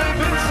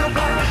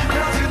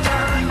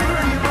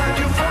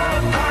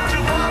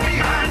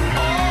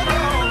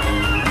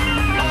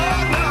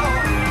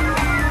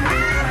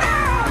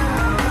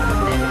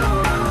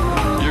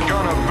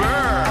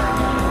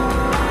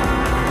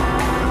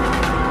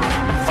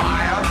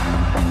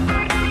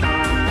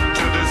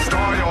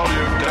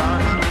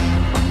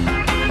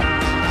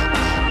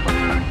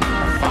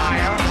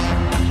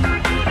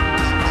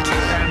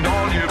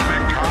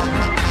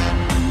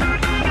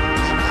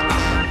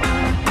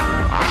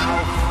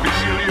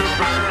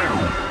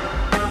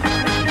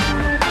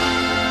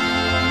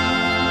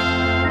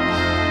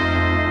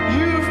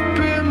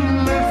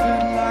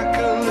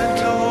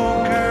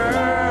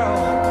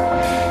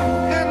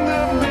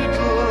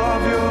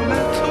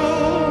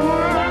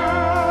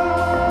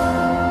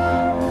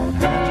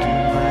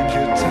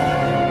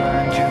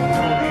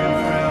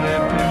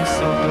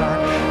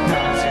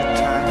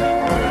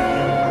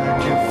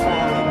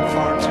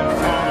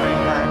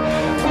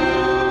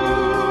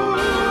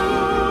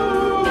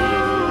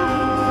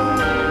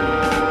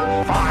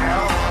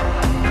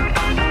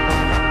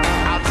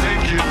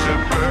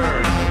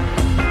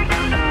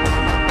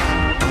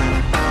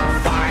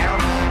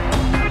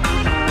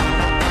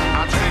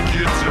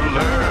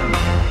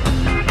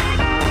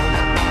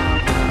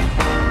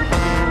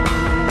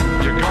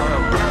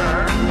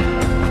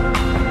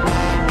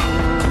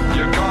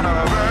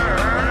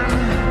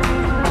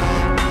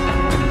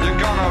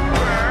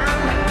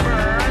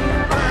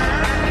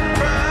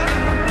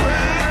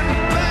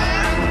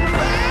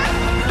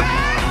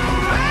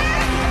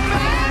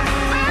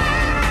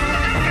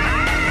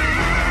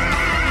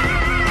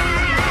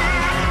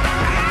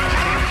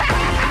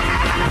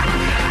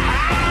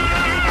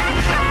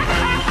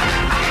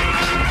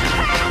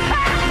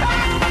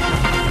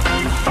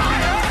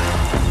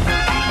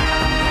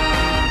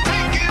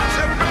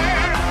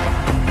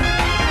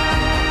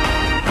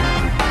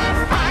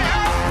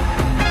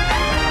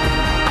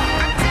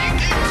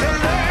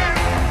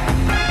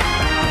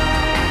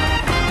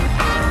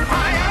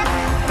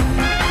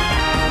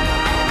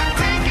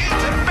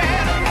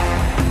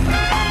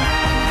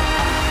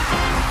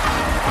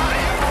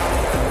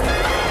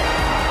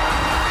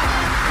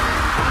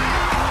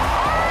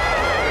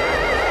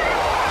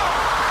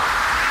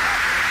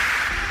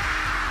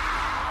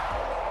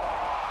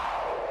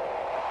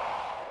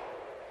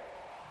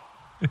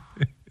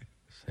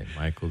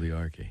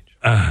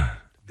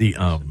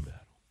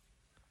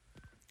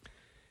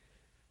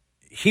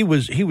He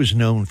was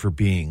known for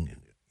being,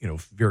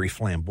 very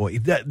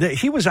flamboyant.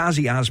 He was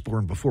Ozzy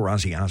Osbourne before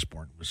Ozzy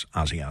Osbourne was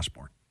Ozzy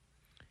Osbourne.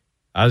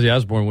 Ozzy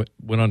Osbourne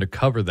went on to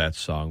cover that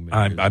song.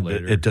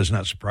 It does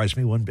not surprise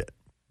me one bit.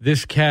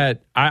 This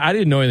cat, I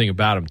didn't know anything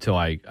about him until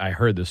I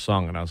heard this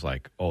song, and I was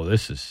like, oh,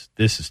 this is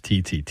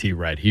TTT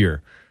right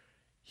here.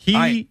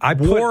 He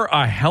wore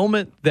a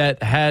helmet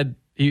that had,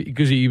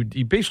 because he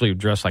basically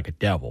dressed like a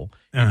devil.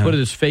 He put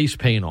his face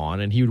paint on,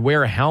 and he would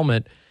wear a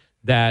helmet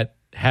that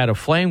had a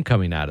flame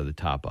coming out of the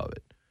top of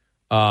it.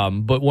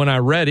 But when I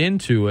read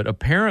into it,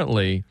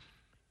 apparently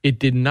it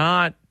did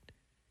not.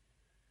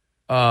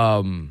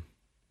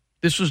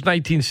 This was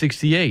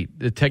 1968.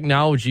 The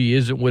technology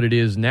isn't what it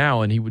is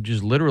now, and he would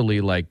just literally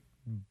like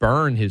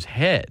burn his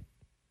head,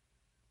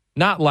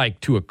 not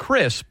like to a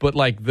crisp, but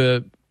like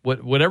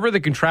whatever the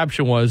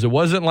contraption was. It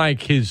wasn't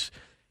like his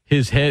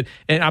head.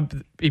 And I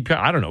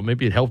don't know.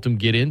 Maybe it helped him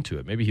get into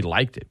it. Maybe he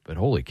liked it. But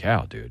holy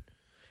cow, dude!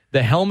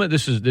 The helmet.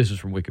 This is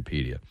from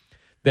Wikipedia.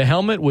 The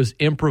helmet was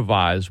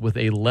improvised with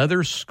a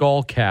leather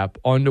skull cap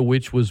onto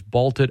which was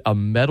bolted a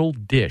metal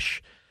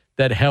dish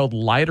that held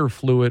lighter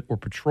fluid or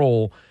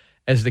petrol.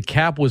 As the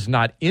cap was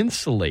not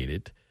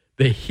insulated,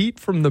 the heat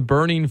from the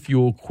burning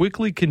fuel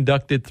quickly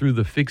conducted through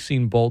the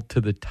fixing bolt to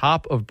the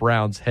top of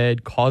Brown's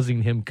head,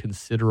 causing him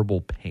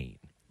considerable pain.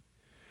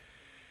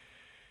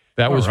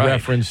 That was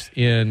referenced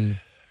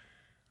in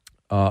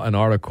an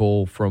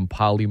article from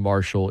Polly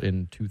Marshall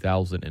in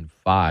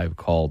 2005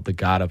 called The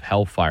God of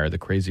Hellfire, The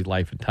Crazy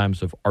Life and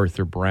Times of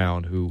Arthur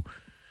Brown, who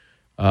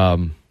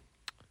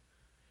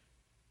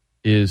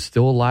is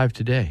still alive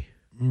today.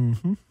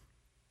 Mm-hmm.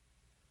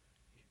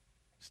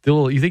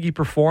 Still, you think he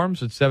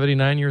performs at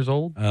 79 years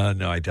old?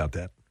 No, I doubt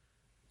that.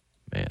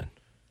 Man,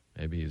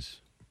 maybe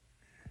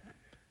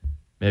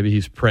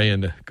he's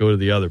praying to go to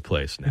the other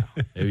place now.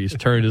 Maybe he's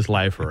turned his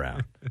life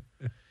around.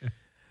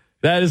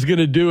 That is going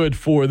to do it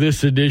for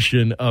this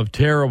edition of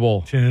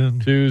Terrible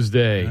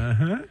Tuesday.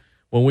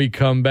 When we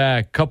come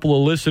back, a couple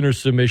of listener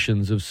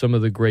submissions of some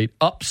of the great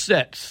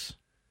upsets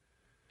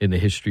in the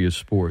history of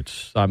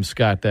sports. I'm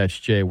Scott, that's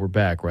Jay. We're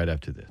back right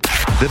after this.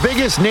 The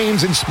biggest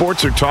names in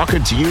sports are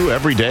talking to you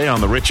every day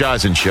on The Rich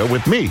Eisen Show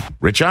with me,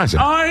 Rich Eisen.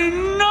 I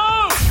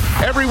know!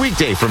 Every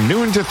weekday from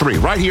noon to 3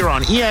 right here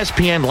on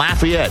ESPN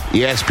Lafayette,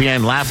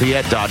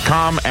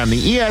 ESPNLafayette.com, and the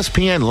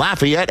ESPN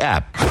Lafayette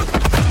app.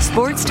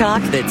 Sports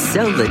talk that's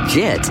so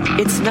legit,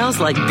 it smells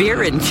like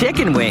beer and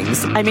chicken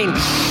wings. I mean,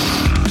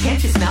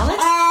 can't you smell it?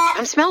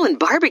 I'm smelling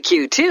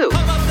barbecue, too.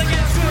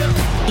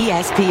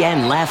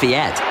 ESPN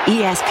Lafayette,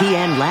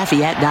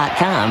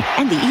 ESPNLafayette.com,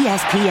 and the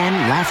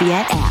ESPN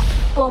Lafayette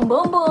app. Boom,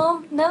 boom,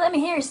 boom. Now let me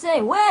hear you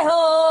say,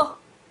 way-ho.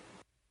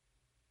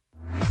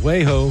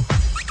 Way-ho.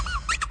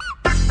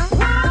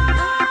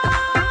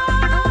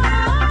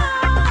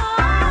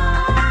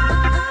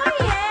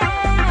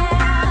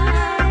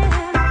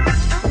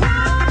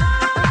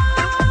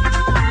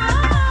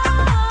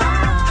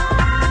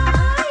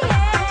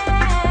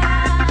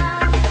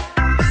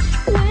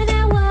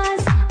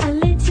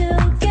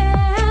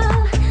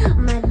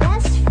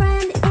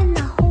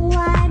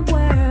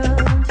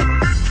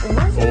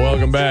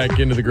 Back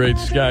into the Great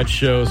Scott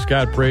Show.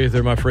 Scott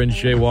Prather, my friend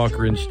Jay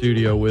Walker in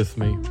studio with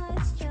me.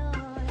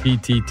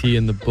 PTT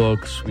in the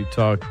books. We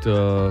talked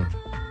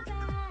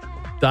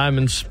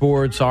Diamond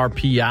Sports,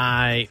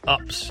 RPI,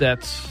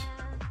 upsets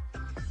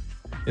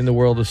in the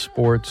world of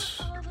sports.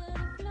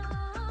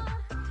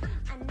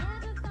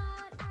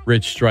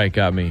 Rich Strike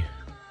got me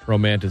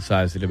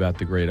romanticizing about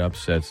the great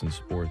upsets in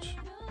sports.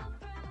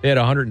 They had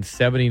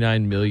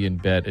 $179 million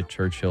bet at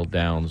Churchill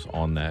Downs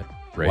on that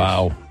race.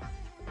 Wow.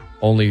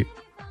 Only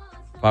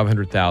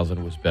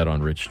 $500,000 was bet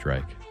on Rich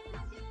Strike.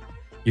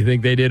 You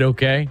think they did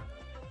okay?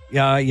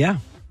 Yeah. You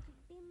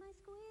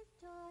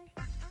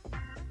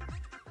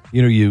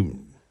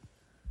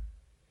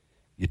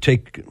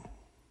take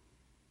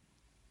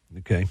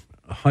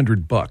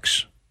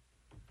 $100,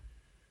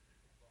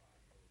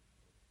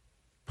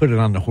 put it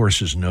on the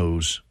horse's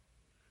nose,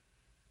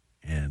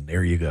 and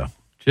there you go.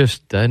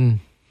 Just done.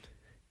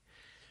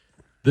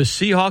 The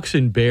Seahawks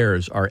and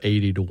Bears are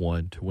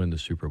 80-1 to win the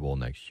Super Bowl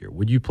next year.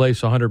 Would you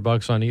place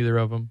 $100 on either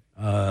of them?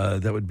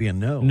 That would be a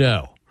no.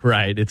 No,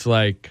 right? It's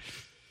like,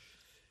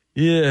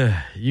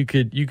 yeah, you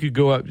could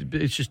go up.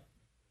 It's just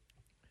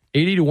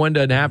 80-1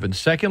 doesn't happen.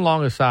 Second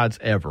longest odds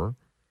ever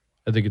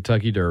at the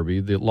Kentucky Derby.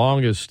 The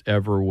longest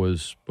ever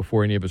was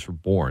before any of us were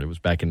born. It was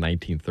back in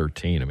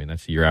 1913. I mean,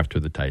 that's the year after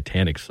the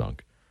Titanic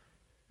sunk.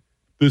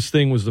 This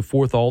thing was the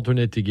fourth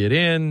alternate to get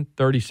in.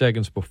 30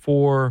 seconds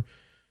before.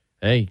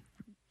 Hey.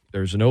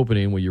 There's an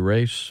opening. Will you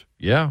race?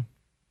 Yeah.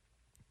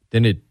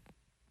 Then it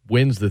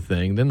wins the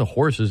thing. Then the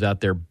horse is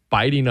out there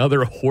biting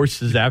other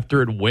horses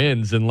after it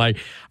wins. And, I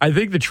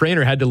think the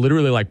trainer had to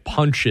literally,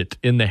 punch it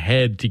in the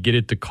head to get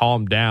it to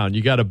calm down.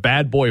 You got a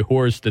bad boy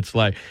horse that's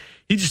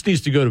he just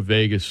needs to go to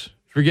Vegas.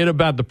 Forget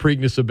about the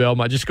Preakness of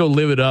Belmont. Just go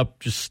live it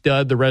up. Just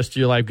stud the rest of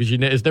your life because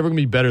it's never going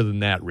to be better than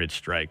that, Rich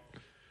Strike.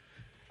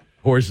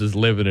 Horses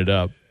living it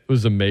up. It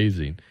was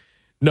amazing.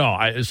 No,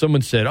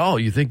 someone said, "Oh,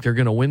 you think they're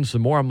going to win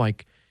some more?" I'm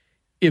like,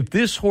 if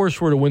this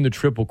horse were to win the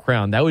Triple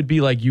Crown, that would be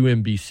like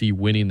UMBC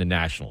winning the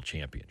national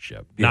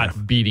championship,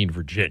 not beating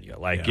Virginia.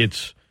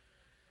 It's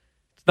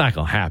not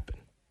going to happen.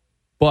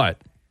 But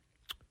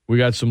we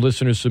got some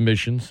listener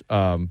submissions.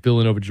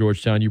 Villanova,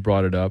 Georgetown, you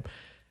brought it up.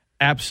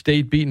 App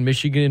State beating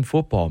Michigan in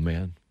football,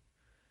 man.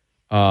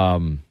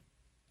 That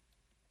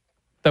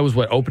was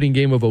opening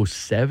game of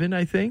 2007,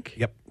 I think?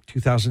 Yep,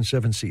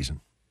 2007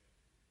 season.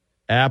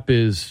 App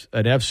is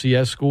an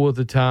FCS school at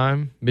the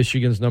time.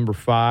 Michigan's number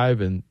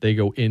 5, and they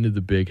go into the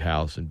Big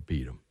House and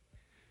beat them.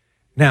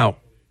 Now,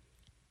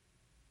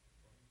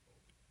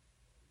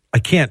 I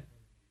can't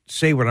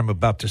say what I'm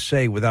about to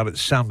say without it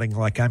sounding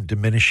like I'm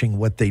diminishing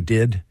what they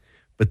did,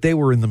 but they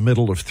were in the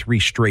middle of 3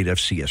 straight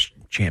FCS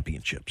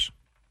championships.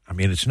 I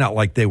mean, it's not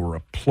like they were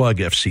a plug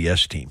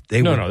FCS team.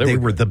 They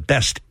were the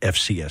best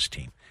FCS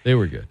team. They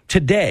were good.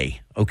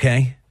 Today,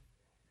 okay,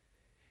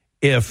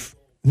 if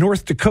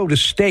North Dakota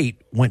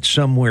State went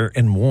somewhere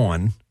and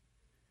won,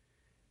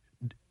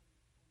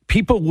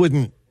 people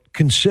wouldn't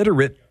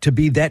consider it to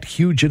be that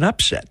huge an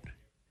upset.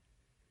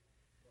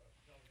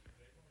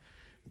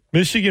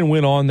 Michigan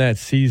went on that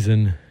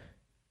season.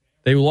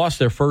 They lost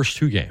their first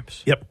 2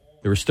 games. Yep.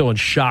 They were still in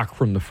shock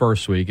from the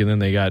first week, and then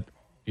they got,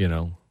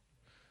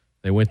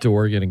 they went to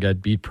Oregon and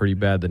got beat pretty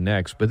bad the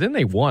next. But then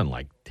they won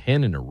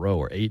 10 in a row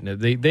or 8. I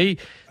think they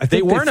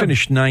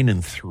finished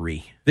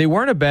 9-3. They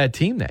weren't a bad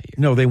team that year.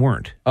 No, they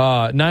weren't.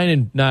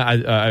 9-9.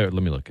 Let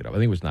me look it up. I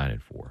think it was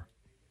 9-4.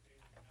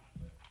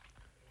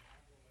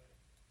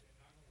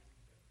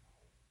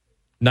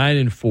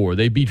 9-4.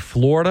 They beat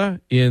Florida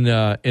in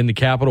the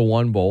Capital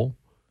One Bowl.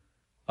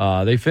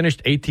 They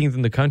finished 18th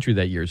in the country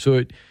that year.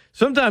 So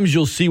sometimes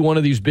you'll see one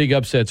of these big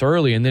upsets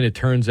early, and then it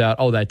turns out,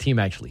 that team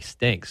actually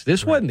stinks.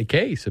 This wasn't the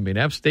case. I mean,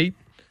 App State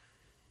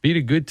beat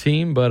a good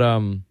team, but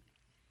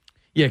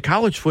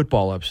college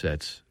football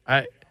upsets.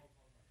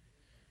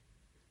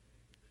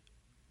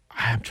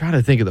 I'm trying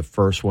to think of the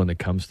first one that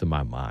comes to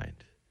my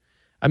mind.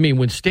 I mean,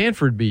 when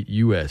Stanford beat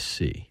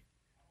USC,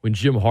 when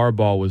Jim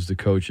Harbaugh was the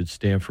coach at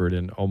Stanford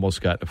and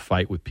almost got in a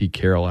fight with Pete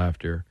Carroll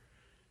after.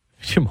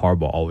 Jim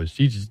Harbaugh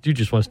he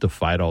just wants to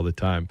fight all the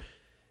time.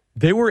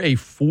 They were a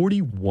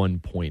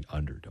 41-point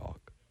underdog.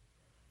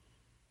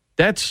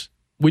 That's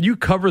when you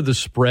cover the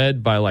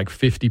spread by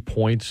 50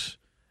 points,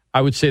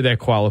 I would say that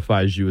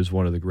qualifies you as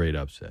one of the great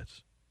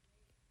upsets.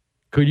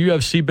 Could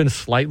UFC been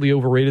slightly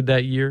overrated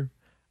that year?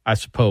 I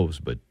suppose,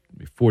 but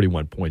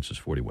 41 points is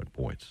 41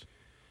 points.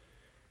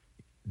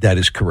 That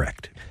is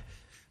correct.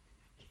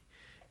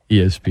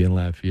 ESPN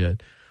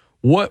Lafayette.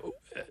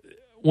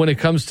 When it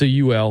comes to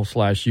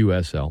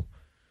UL/USL,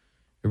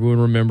 everyone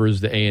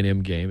remembers the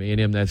A&M game.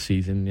 A&M that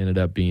season ended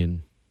up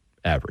being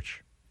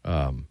average.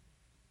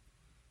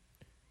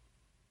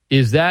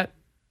 Is that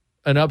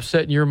an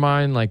upset in your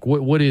mind?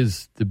 What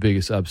is the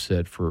biggest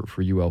upset for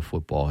UL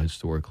football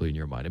historically in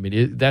your mind? I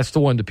mean, that's the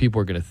one that people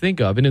are going to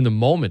think of, and in the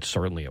moment,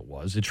 certainly it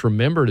was. It's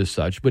remembered as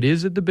such, but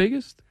is it the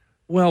biggest?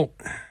 Well,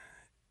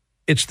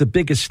 it's the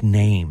biggest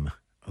name,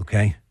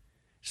 okay?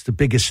 It's the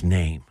biggest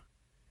name.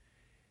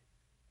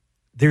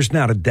 There's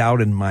not a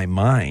doubt in my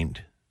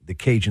mind the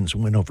Cajuns'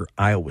 win over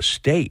Iowa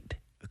State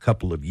a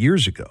couple of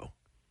years ago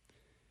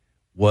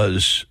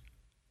was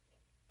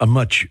a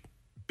much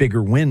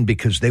bigger win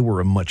because they were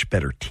a much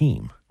better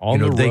team. On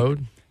the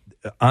road?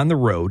 On the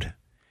road.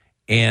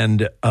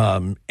 And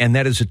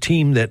that is a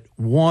team that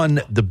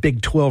won the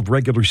Big 12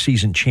 regular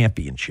season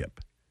championship.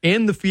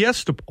 And the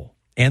Fiesta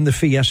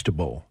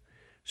Bowl.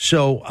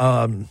 So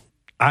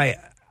I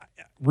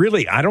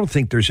don't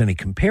think there's any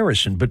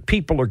comparison, but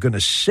people are going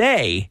to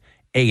say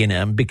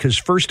A&M because,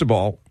 first of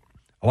all,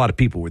 a lot of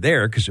people were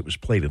there because it was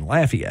played in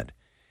Lafayette,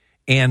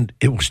 and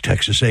it was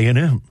Texas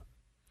A&M.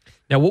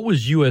 Now, what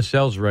was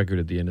USL's record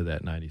at the end of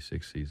that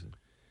 96 season?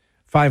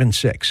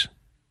 5-6.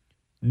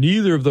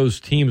 Neither of those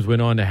teams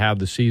went on to have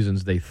the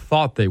seasons they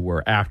thought they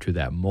were after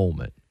that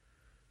moment.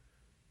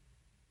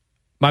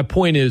 My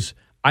point is,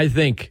 I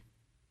think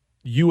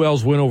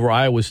UL's win over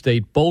Iowa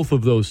State, both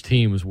of those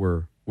teams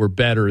were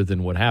better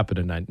than what happened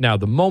in 96. Now,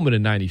 the moment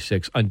in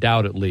 96,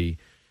 undoubtedly,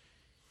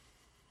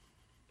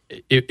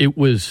 it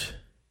was,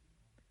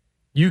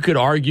 you could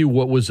argue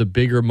what was a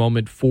bigger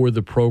moment for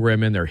the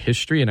program in their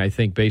history, and I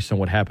think based on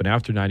what happened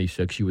after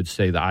 96, you would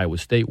say the Iowa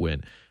State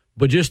win.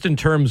 But just in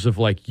terms of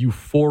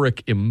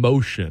euphoric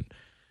emotion,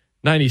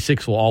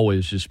 96 will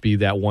always just be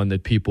that one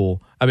that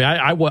people, I mean,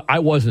 I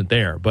wasn't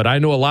there, but I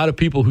know a lot of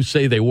people who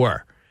say they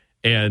were,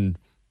 and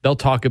they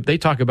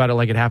talk about it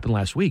like it happened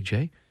last week,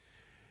 Jay.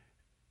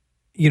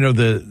 You know,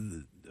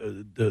 the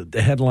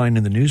headline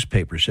in the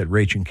newspaper said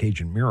Raging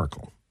Cajun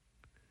Miracle.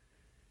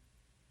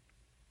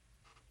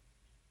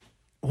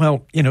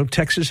 Well,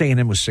 Texas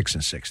A&M was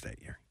 6-6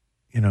 that year.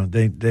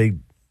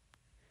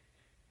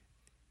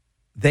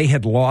 They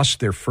had lost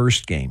their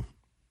first game,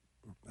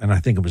 and I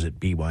think it was at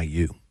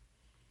BYU,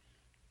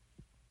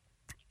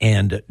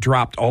 and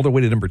dropped all the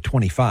way to number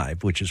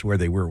 25, which is where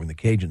they were when the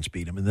Cajuns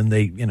beat them. And then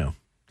they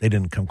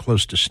didn't come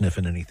close to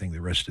sniffing anything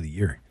the rest of the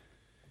year.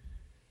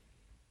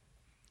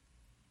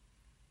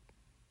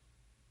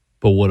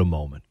 But what a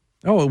moment.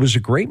 Oh, it was a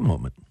great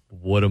moment.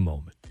 What a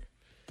moment.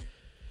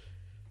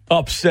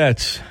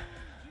 Upsets.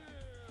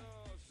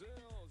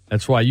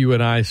 That's why you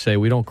and I say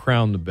we don't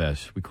crown the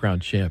best. We crown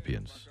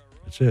champions.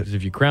 That's it. Because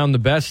if you crown the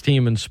best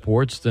team in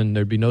sports, then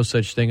there'd be no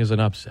such thing as an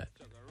upset.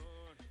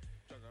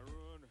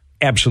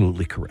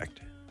 Absolutely correct.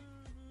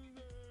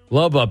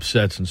 Love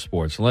upsets in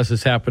sports, unless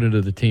it's happening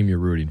to the team you're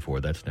rooting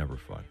for. That's never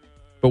fun.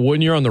 But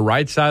when you're on the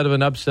right side of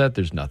an upset,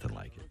 there's nothing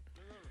like it.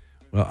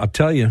 Well, I'll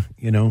tell you,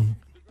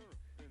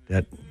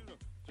 that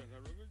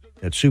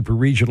super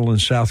regional in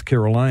South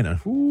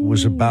Carolina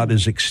was about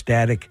as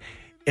ecstatic.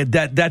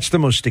 That's the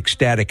most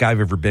ecstatic I've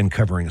ever been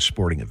covering a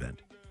sporting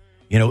event.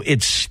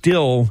 It's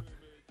still,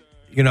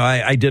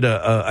 I did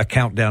a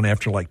countdown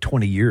after like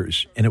 20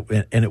 years, and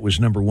it was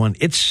number one.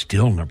 It's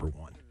still number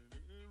one.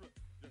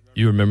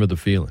 You remember the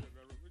feeling.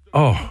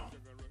 Oh.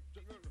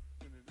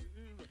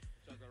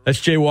 That's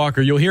Jay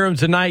Walker. You'll hear him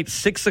tonight,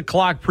 6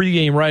 o'clock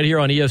pregame right here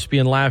on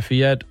ESPN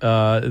Lafayette.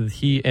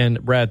 He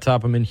and Brad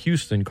Topham in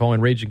Houston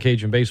calling Raging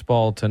Cajun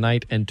baseball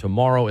tonight and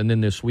tomorrow, and then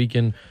this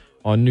weekend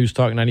on News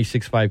Talk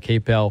 96.5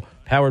 KPEL,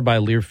 powered by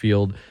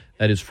Learfield.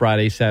 That is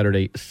Friday,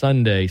 Saturday,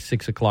 Sunday,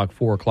 6 o'clock,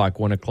 4 o'clock,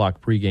 1 o'clock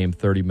pregame,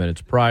 30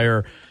 minutes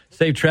prior.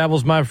 Safe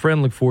travels, my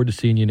friend. Look forward to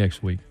seeing you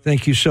next week.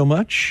 Thank you so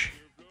much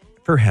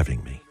for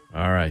having me.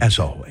 All right. As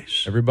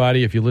always.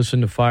 Everybody, if you listen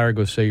to Fire,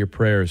 go say your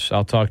prayers.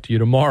 I'll talk to you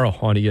tomorrow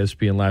on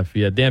ESPN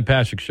Lafayette. Dan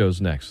Patrick Show's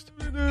next.